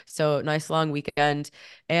 days. So nice long weekend.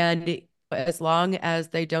 And as long as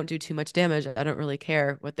they don't do too much damage, I don't really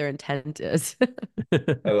care what their intent is.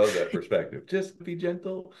 I love that perspective. Just be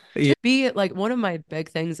gentle. Be like, one of my big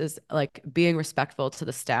things is like being respectful to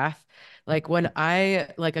the staff. Like when I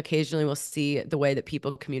like occasionally will see the way that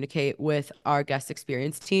people communicate with our guest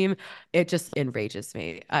experience team, it just enrages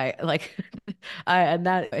me. I like and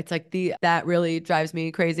that it's like that really drives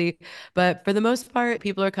me crazy. But for the most part,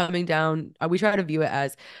 people are coming down. We try to view it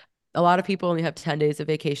as a lot of people only have 10 days of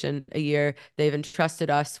vacation a year. They've entrusted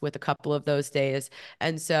us with a couple of those days.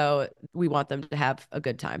 And so we want them to have a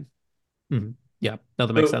good time. Mm-hmm. Yeah, no,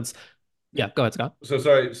 that makes sense. Yeah, go ahead, Scott. So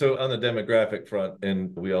sorry. So on the demographic front,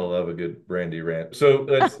 and we all love a good Brandy rant. So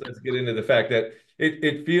let's get into the fact that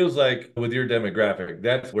it feels like with your demographic,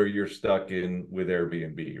 that's where you're stuck in with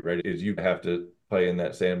Airbnb, right? Is you have to play in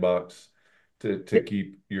that sandbox to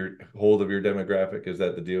keep your hold of your demographic. Is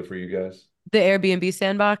that the deal for you guys? The Airbnb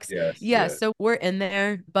sandbox. Yes. Yeah, Yeah. so we're in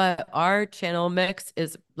there, but our channel mix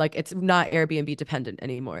is like it's not Airbnb dependent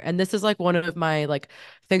anymore. And this is like one of my like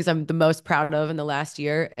things I'm the most proud of in the last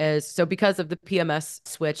year is so because of the PMS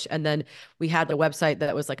switch and then we had a website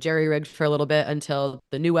that was like jerry-rigged for a little bit until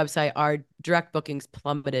the new website, our direct bookings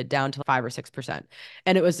plummeted down to 5 or 6%.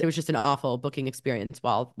 And it was just an awful booking experience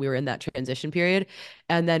while we were in that transition period.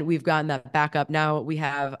 And then we've gotten that back up. Now we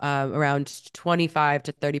have around 25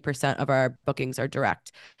 to 30% of our bookings are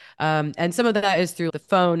direct. And some of that is through the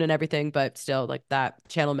phone and everything, but still like that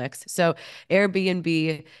channel mix. So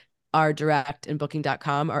Airbnb, our direct and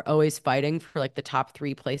booking.com are always fighting for like the top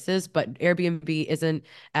three places, but Airbnb isn't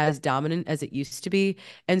as dominant as it used to be.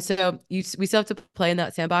 And so we still have to play in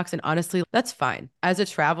that sandbox. And honestly, that's fine. As a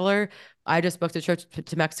traveler, I just booked a trip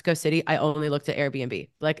to Mexico City. I only looked at Airbnb.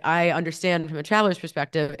 Like I understand from a traveler's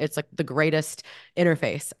perspective, it's like the greatest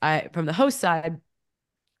interface. From the host side,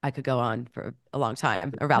 I could go on for a long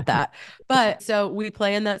time about that. But so we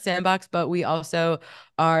play in that sandbox, but we also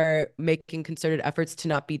are making concerted efforts to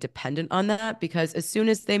not be dependent on that because as soon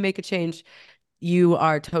as they make a change, you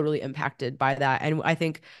are totally impacted by that. And I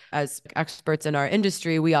think as experts in our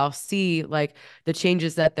industry, we all see like the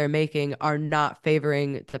changes that they're making are not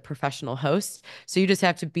favoring the professional host. So you just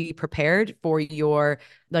have to be prepared for for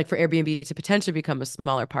Airbnb to potentially become a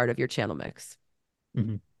smaller part of your channel mix.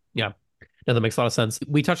 Mm-hmm. Yeah. No, that makes a lot of sense.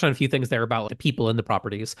 We touched on a few things there about like, the people in the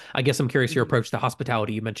properties. I guess I'm curious your approach to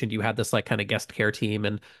hospitality. You mentioned you had this like kind of guest care team,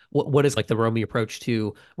 and what is like the Romy approach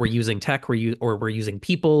to we're using tech, we're using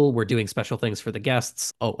people, we're doing special things for the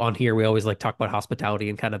guests. Oh, on here we always like talk about hospitality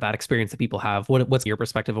and kind of that experience that people have. What's your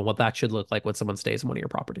perspective on what that should look like when someone stays in one of your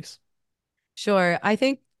properties? Sure. I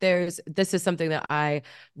think this is something that I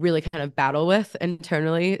really kind of battle with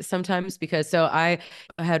internally sometimes because so I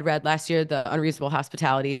had read last year The Unreasonable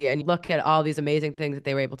Hospitality and look at all these amazing things that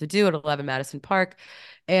they were able to do at 11 Madison Park.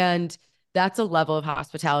 And that's a level of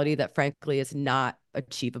hospitality that frankly is not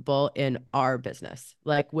achievable in our business.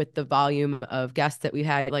 Like with the volume of guests that we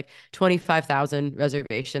had, like 25,000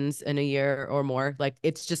 reservations in a year or more, like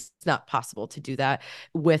it's just not possible to do that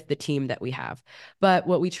with the team that we have. But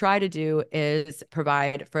what we try to do is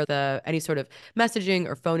provide for any sort of messaging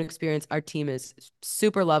or phone experience. Our team is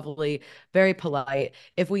super lovely, very polite.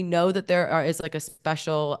 If we know that is like a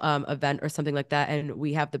special event or something like that, and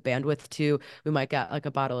we have the bandwidth to, we might get like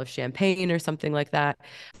a bottle of champagne or something like that.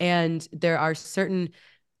 And there are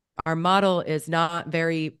our model is not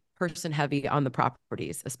very person heavy on the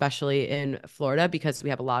properties, especially in Florida, because we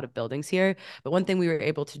have a lot of buildings here. But one thing we were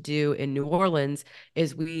able to do in New Orleans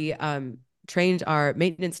is we trained our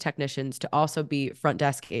maintenance technicians to also be front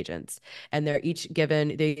desk agents. And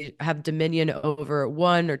they have dominion over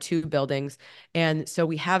one or two buildings. And so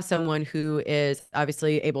we have someone who is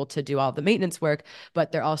obviously able to do all the maintenance work,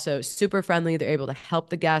 but they're also super friendly. They're able to help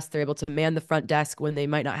the guests. They're able to man the front desk when they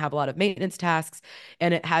might not have a lot of maintenance tasks.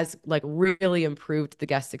 And it has like really improved the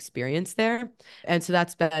guest experience there. And so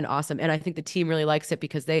that's been awesome. And I think the team really likes it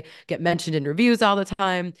because they get mentioned in reviews all the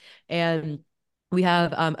time. And we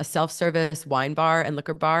have a self-service wine bar and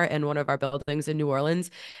liquor bar in one of our buildings in New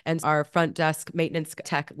Orleans. And our front desk maintenance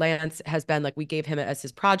tech, Lance, has been like, we gave him it as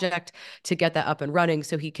his project to get that up and running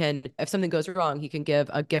so he can, if something goes wrong, he can give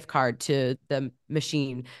a gift card to the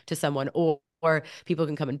machine to someone or people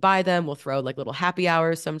can come and buy them. We'll throw like little happy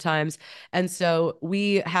hours sometimes. And so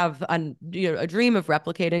we have a dream of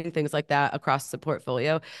replicating things like that across the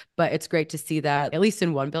portfolio, but it's great to see that at least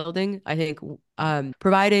in one building. I think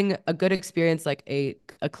providing a good experience, like a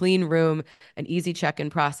clean room, an easy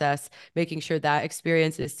check-in process, making sure that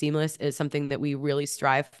experience is seamless is something that we really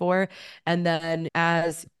strive for. And then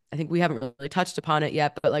as I think we haven't really touched upon it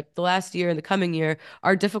yet, but like the last year and the coming year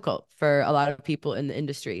are difficult for a lot of people in the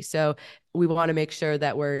industry. So we want to make sure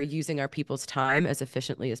that we're using our people's time as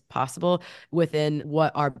efficiently as possible within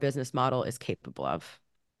what our business model is capable of.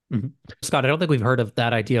 Mm-hmm. Scott, I don't think we've heard of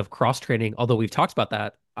that idea of cross training, although we've talked about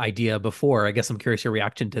that idea before. I guess I'm curious your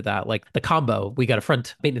reaction to that. Like the combo, we got a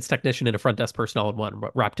front maintenance technician and a front desk personnel in one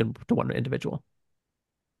wrapped into one individual.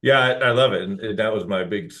 Yeah, I love it. And that was my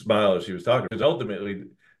big smile as she was talking, because ultimately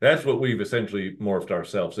that's what we've essentially morphed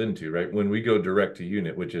ourselves into, right? When we go direct to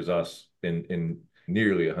unit, which is us in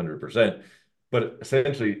nearly 100%, but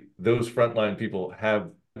essentially those frontline people have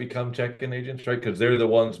become check-in agents, right? Because they're the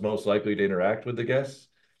ones most likely to interact with the guests.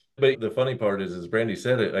 But the funny part is, as Brandy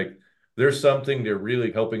said it, like there's something to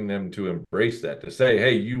really helping them to embrace that, to say,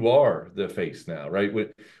 hey, you are the face now, right?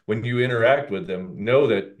 When you interact with them, know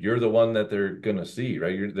that you're the one that they're going to see,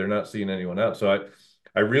 right? They're not seeing anyone else. So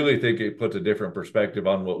I really think it puts a different perspective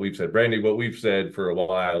on what we've said. Brandy, what we've said for a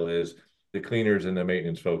while is the cleaners and the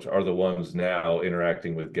maintenance folks are the ones now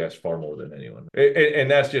interacting with guests far more than anyone. And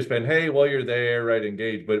that's just been, hey, well, you're there, right,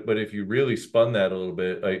 engaged. But if you really spun that a little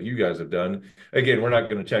bit, like you guys have done, again, we're not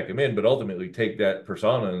going to check them in, but ultimately take that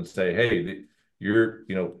persona and say, hey, you're,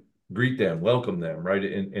 greet them, welcome them, right?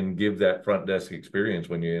 And give that front desk experience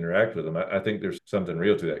when you interact with them. I think there's something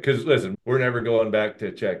real to that. Because listen, we're never going back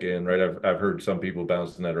to check in, right? I've heard some people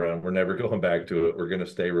bouncing that around. We're never going back to it. We're going to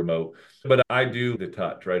stay remote. But I do the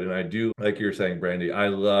touch, right? And I do, like you're saying, Brandy, I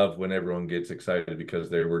love when everyone gets excited because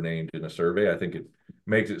they were named in a survey. I think it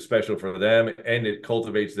makes it special for them, and it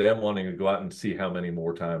cultivates them wanting to go out and see how many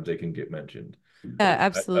more times they can get mentioned. Yeah, I love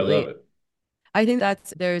absolutely. it. I think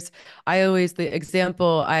the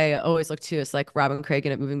example I always look to is like Robin Craig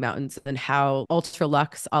at Moving Mountains and how ultra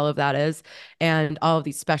luxe all of that is and all of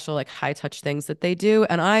these special like high touch things that they do.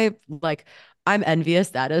 And I'm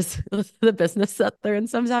envious that is the business that they're in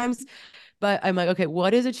sometimes. But I'm like, okay,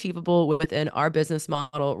 what is achievable within our business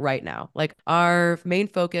model right now? Like our main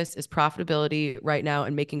focus is profitability right now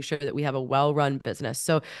and making sure that we have a well-run business.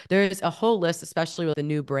 So there's a whole list, especially with a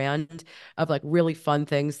new brand, of like really fun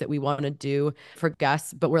things that we want to do for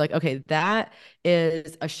guests. But we're like, okay, that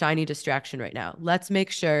is a shiny distraction right now. Let's make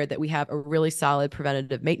sure that we have a really solid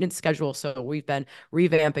preventative maintenance schedule. So we've been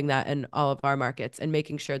revamping that in all of our markets and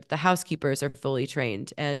making sure that the housekeepers are fully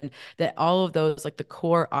trained and that all of those, like the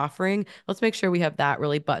core offering, let's make sure we have that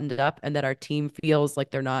really buttoned up and that our team feels like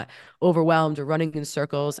they're not overwhelmed or running in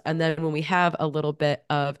circles. And then when we have a little bit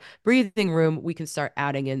of breathing room, we can start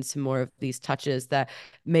adding in some more of these touches that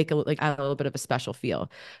add a little bit of a special feel.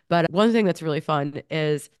 But one thing that's really fun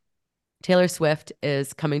is Taylor Swift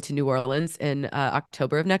is coming to New Orleans in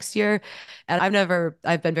October of next year. And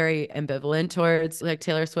I've been very ambivalent towards like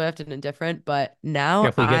Taylor Swift and indifferent, but now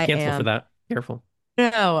Careful, you get canceled for that. Careful.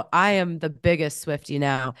 no, I am the biggest Swiftie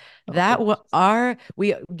now. Okay.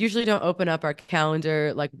 We usually don't open up our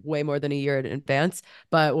calendar like way more than a year in advance.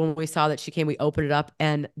 But when we saw that she came, we opened it up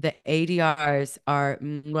and the ADRs are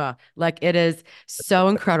mwah, like it is so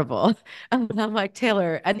incredible. And I'm like,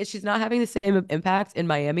 Taylor, and she's not having the same impact in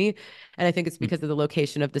Miami. And I think it's because of the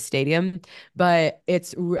location of the stadium. But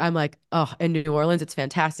I'm like, oh, in New Orleans, it's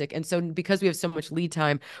fantastic. And so because we have so much lead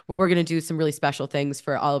time, we're going to do some really special things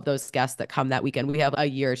for all of those guests that come that weekend. We have a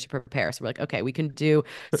year to prepare. So we're like, okay, we can do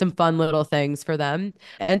some fun little things for them.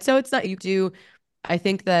 And so it's not, I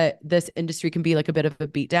think that this industry can be like a bit of a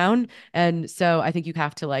beatdown. And so I think you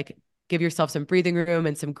have to like give yourself some breathing room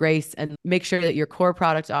and some grace and make sure that your core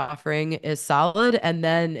product offering is solid. And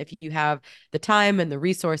then if you have the time and the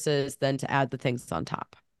resources, then to add the things on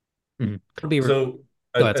top. Mm-hmm. So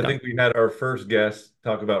Go ahead, I Scott. think we had our first guest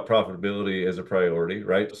talk about profitability as a priority,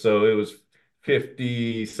 right? So it was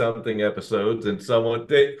 50 something episodes and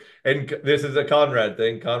and this is a Conrad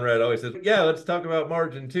thing. Conrad always says, yeah, let's talk about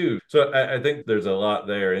margin too. So I think there's a lot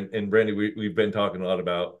there. And Brandy, we've been talking a lot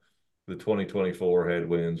about the 2024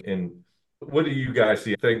 headwinds. And what do you guys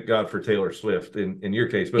see? Thank God for Taylor Swift in your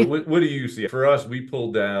case, but what do you see? For us, we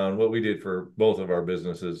pulled down what we did for both of our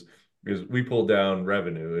businesses is we pulled down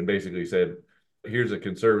revenue and basically said, here's a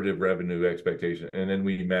conservative revenue expectation, and then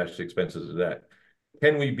we matched expenses to that.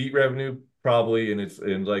 Can we beat revenue? Probably,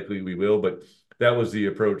 and likely we will, but that was the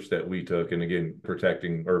approach that we took. And again,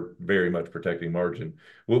 protecting or very much protecting margin.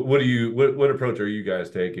 What approach are you guys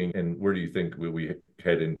taking, and where do you think we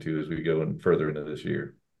head into as we go further into this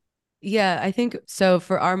year? Yeah, I think so.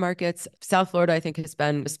 For our markets, South Florida, I think has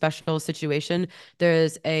been a special situation. There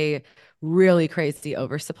is a really crazy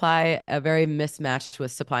oversupply, a very mismatched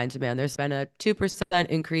with supply and demand. There's been a 2%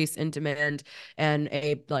 increase in demand and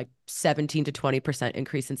a like 17 to 20%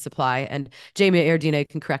 increase in supply. And Jamie Ardina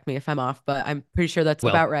can correct me if I'm off, but I'm pretty sure that's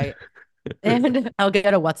Well, about right. And I'll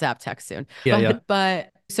get a WhatsApp text soon. yeah.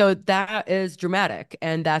 But so that is dramatic.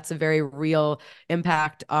 And that's a very real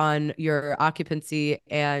impact on your occupancy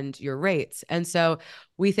and your rates. And so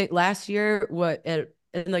we think last year,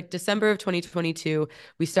 in like December of 2022,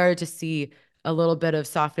 we started to see a little bit of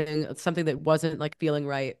softening, something that wasn't like feeling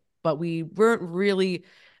right, but we weren't really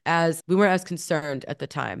we weren't as concerned at the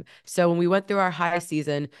time. So when we went through our high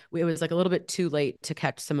season, it was like a little bit too late to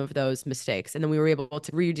catch some of those mistakes. And then we were able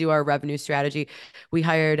to redo our revenue strategy. We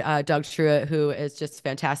hired Doug Truitt, who is just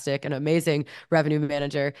fantastic, an amazing revenue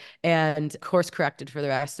manager, and course corrected for the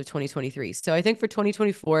rest of 2023. So I think for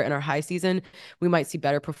 2024 in our high season, we might see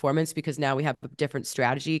better performance because now we have a different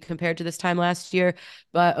strategy compared to this time last year.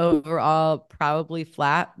 But overall, probably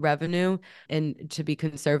flat revenue. And to be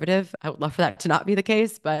conservative, I would love for that to not be the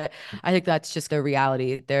case, but I think that's just the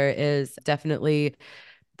reality. There's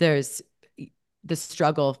the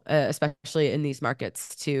struggle, especially in these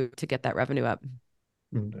markets, to get that revenue up.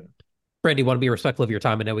 Mm-hmm. Brandy, want to be respectful of your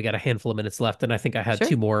time. I know we got a handful of minutes left, and I think I had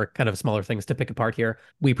two more kind of smaller things to pick apart here.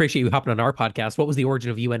 We appreciate you hopping on our podcast. What was the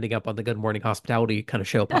origin of you ending up on the Good Morning Hospitality kind of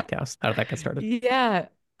show podcast? How did that get started? Yeah.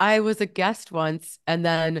 I was a guest once, and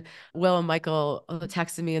then Will and Michael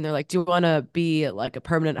texted me and they're like, "Do you want to be like a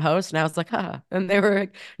permanent host?" And I was like, "Huh." And they were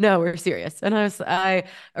like, "No, we're serious." And I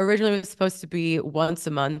originally was supposed to be once a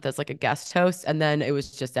month as like a guest host, and then it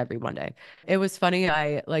was just every Monday. It was funny.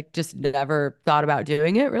 I like just never thought about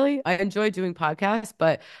doing it really. I enjoyed doing podcasts,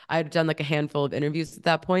 but I'd done like a handful of interviews at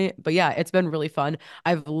that point. But yeah, it's been really fun.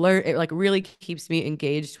 I've learned, it like really keeps me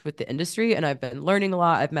engaged with the industry, and I've been learning a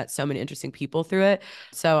lot. I've met so many interesting people through it.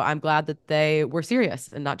 So I'm glad that they were serious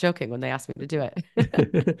and not joking when they asked me to do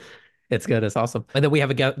it. It's good. It's awesome. And then we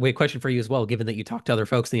have a question for you as well, given that you talk to other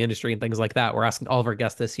folks in the industry and things like that. We're asking all of our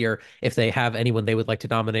guests this year if they have anyone they would like to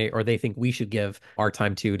nominate or they think we should give our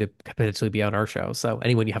time to potentially be on our show. So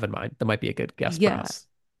anyone you have in mind, that might be a good guest for us.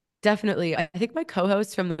 Definitely. I think my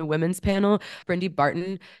co-host from the women's panel, Brindy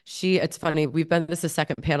Barton, it's funny. This is the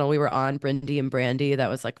second panel we were on, Brindy and Brandy.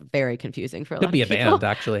 That was like very confusing for a lot of people. Could be a band,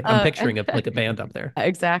 actually. I'm picturing like a band up there.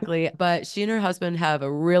 Exactly. But she and her husband have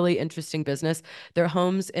a really interesting business. Their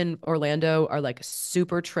homes in Orlando are like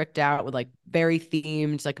super tricked out with like very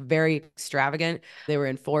themed, like very extravagant. They were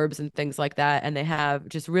in Forbes and things like that. And they have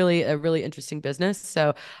just a really interesting business.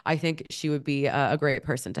 So I think she would be a great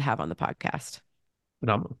person to have on the podcast.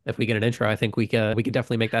 Phenomenal. If we get an intro, I think we could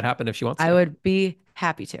definitely make that happen if she wants to. I would be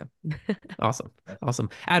happy to. Awesome.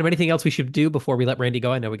 Adam, anything else we should do before we let Randy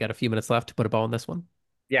go? I know we got a few minutes left to put a bow on this one.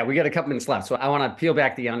 Yeah, we got a couple minutes left. So I want to peel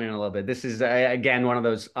back the onion a little bit. This is, again, one of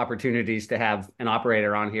those opportunities to have an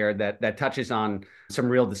operator on here that touches on some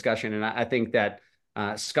real discussion. And I think that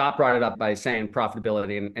Scott brought it up by saying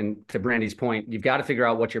profitability. And to Brandy's point, you've got to figure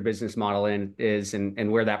out what your business model is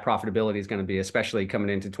and where that profitability is going to be, especially coming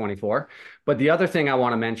into 24. But the other thing I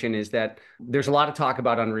want to mention is that there's a lot of talk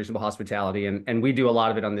about unreasonable hospitality, and we do a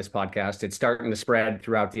lot of it on this podcast. It's starting to spread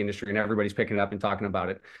throughout the industry, and everybody's picking it up and talking about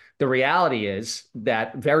it. The reality is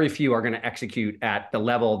that very few are going to execute at the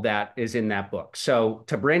level that is in that book. So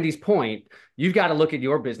to Brandy's point, you've got to look at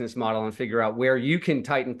your business model and figure out where you can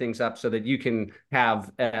tighten things up so that you can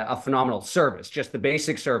have a phenomenal service. Just the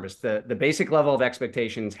basic service, the basic level of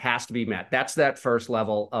expectations has to be met. That's that first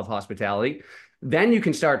level of hospitality. Then you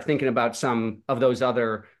can start thinking about some of those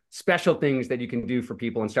other special things that you can do for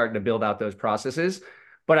people and starting to build out those processes.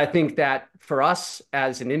 But I think that for us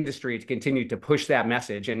as an industry to continue to push that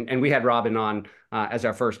message, and we had Robin on as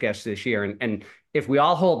our first guest this year, and if we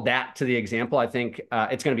all hold that to the example, I think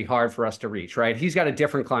it's going to be hard for us to reach, right? He's got a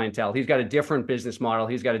different clientele. He's got a different business model.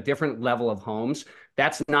 He's got a different level of homes.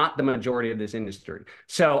 That's not the majority of this industry.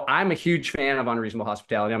 So I'm a huge fan of unreasonable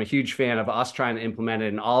hospitality. I'm a huge fan of us trying to implement it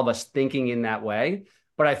and all of us thinking in that way.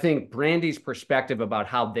 But I think Brandy's perspective about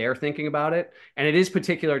how they're thinking about it, and it is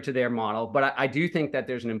particular to their model, but I do think that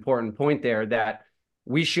there's an important point there that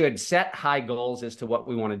we should set high goals as to what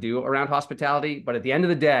we want to do around hospitality. But at the end of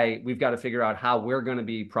the day, we've got to figure out how we're going to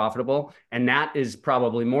be profitable. And that is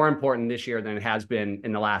probably more important this year than it has been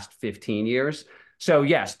in the last 15 years. So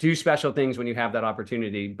yes, do special things when you have that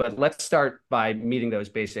opportunity, but let's start by meeting those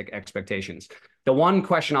basic expectations. The one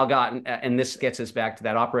question I'll got, and this gets us back to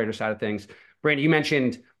that operator side of things, Brandy, you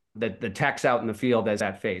mentioned that the techs out in the field as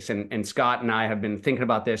that face, and Scott and I have been thinking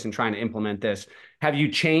about this and trying to implement this. Have you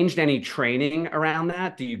changed any training around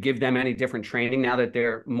that? Do you give them any different training now that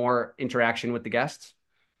they're more interaction with the guests?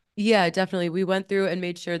 Yeah, definitely. We went through and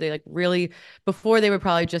made sure they like really, before they were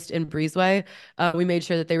probably just in Breezeway, we made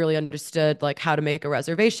sure that they really understood like how to make a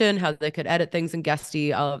reservation, how they could edit things in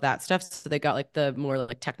Guesty, all of that stuff. So they got like the more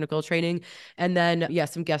like technical training, and then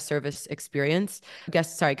some guest experience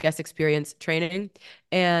training.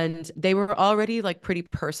 And they were already like pretty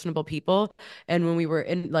personable people. And when we were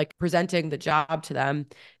in like presenting the job to them,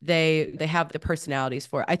 they have the personalities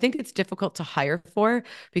for it. I think it's difficult to hire for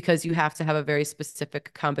because you have to have a very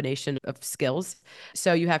specific combination of skills.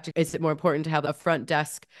 So is it more important to have a front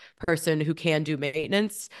desk person who can do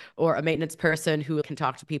maintenance or a maintenance person who can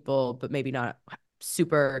talk to people, but maybe not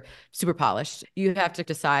super polished. You have to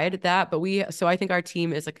decide that. But so I think our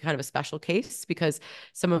team is like kind of a special case because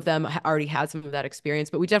some of them already had some of that experience,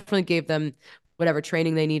 but we definitely gave them whatever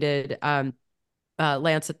training they needed.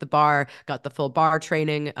 Lance at the bar got the full bar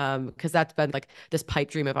training because that's been like this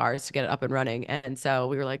pipe dream of ours to get it up and running. And so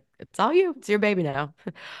we were like, it's all you, it's your baby now.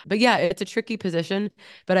 But yeah, it's a tricky position.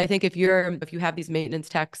 But I think if you have these maintenance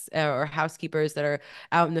techs or housekeepers that are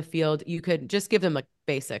out in the field, you could just give them like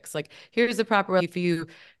basics. Like here's the proper way.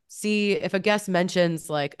 If a guest mentions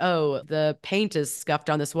like, oh, the paint is scuffed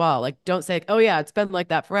on this wall, like don't say, oh yeah, it's been like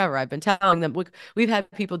that forever. I've been telling them. We've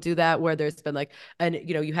had people do that where there's been like, and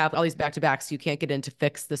you have all these back-to-backs, so you can't get in to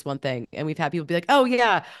fix this one thing. And we've had people be like, oh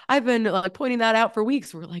yeah, I've been like pointing that out for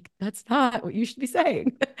weeks. We're like, that's not what you should be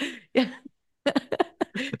saying. Yeah.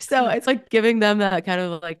 So it's like giving them that kind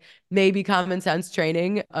of like maybe common sense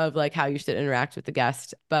training of like how you should interact with the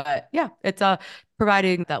guest. But yeah, it's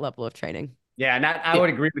providing that level of training. Yeah, and I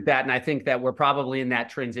would agree with that. And I think that we're probably in that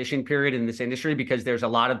transition period in this industry because there's a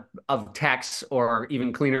lot of techs or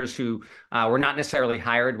even cleaners who were not necessarily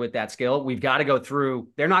hired with that skill. We've got to go through,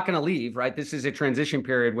 they're not going to leave, right? This is a transition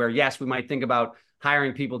period where, yes, we might think about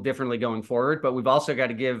hiring people differently going forward, but we've also got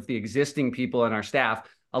to give the existing people in our staff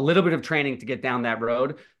a little bit of training to get down that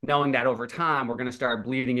road, knowing that over time, we're going to start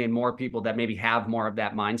bleeding in more people that maybe have more of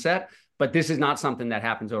that mindset. But this is not something that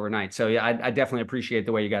happens overnight. So yeah, I definitely appreciate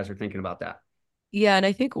the way you guys are thinking about that. Yeah, and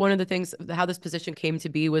I think one of the things how this position came to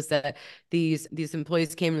be was that these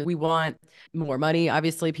employees came, we want more money.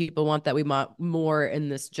 Obviously, people want that. We want more in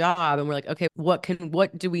this job. And we're like, okay,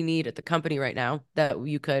 what do we need at the company right now that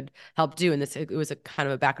you could help do? And it was a kind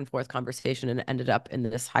of a back and forth conversation and it ended up in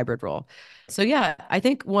this hybrid role. So yeah, I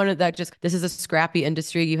think this is a scrappy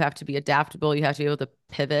industry. You have to be adaptable. You have to be able to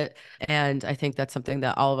pivot. And I think that's something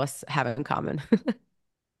that all of us have in common.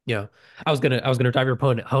 Yeah. I was gonna drive your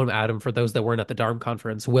point home, Adam. For those that weren't at the DARM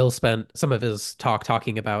conference, Will spent some of his talk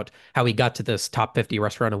talking about how he got to this top 50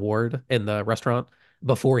 restaurant award in the restaurant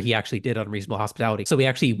before he actually did Unreasonable Hospitality. So he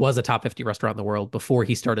actually was a top 50 restaurant in the world before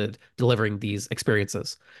he started delivering these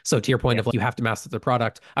experiences. So to your point of like, you have to master the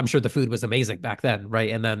product, I'm sure the food was amazing back then, right?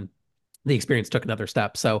 And then the experience took another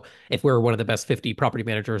step. So if we're one of the best 50 property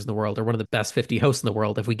managers in the world or one of the best 50 hosts in the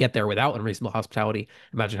world, if we get there without unreasonable hospitality,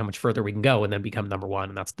 imagine how much further we can go and then become number one.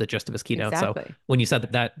 And that's the gist of his keynote. Exactly. So when you said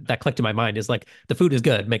that clicked in my mind is like, the food is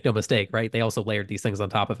good, make no mistake, right? They also layered these things on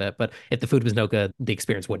top of it. But if the food was no good, the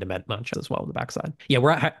experience wouldn't have meant much as well on the backside. Yeah,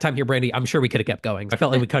 we're at time here, Brandy. I'm sure we could have kept going. I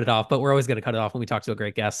felt like we cut it off, but we're always going to cut it off when we talk to a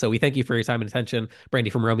great guest. So we thank you for your time and attention.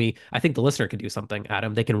 Brandy from Romy. I think the listener can do something,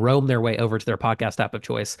 Adam. They can roam their way over to their podcast app of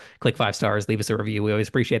choice, click 5 stars, leave us a review. We always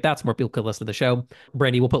appreciate that. So more people can listen to the show.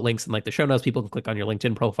 Brandy, we'll put links in like the show notes. People can click on your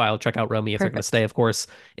LinkedIn profile, check out Romy if they're going to stay, of course,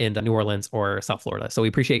 in New Orleans or South Florida. So we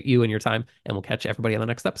appreciate you and your time, and we'll catch everybody on the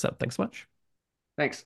next episode. Thanks so much. Thanks.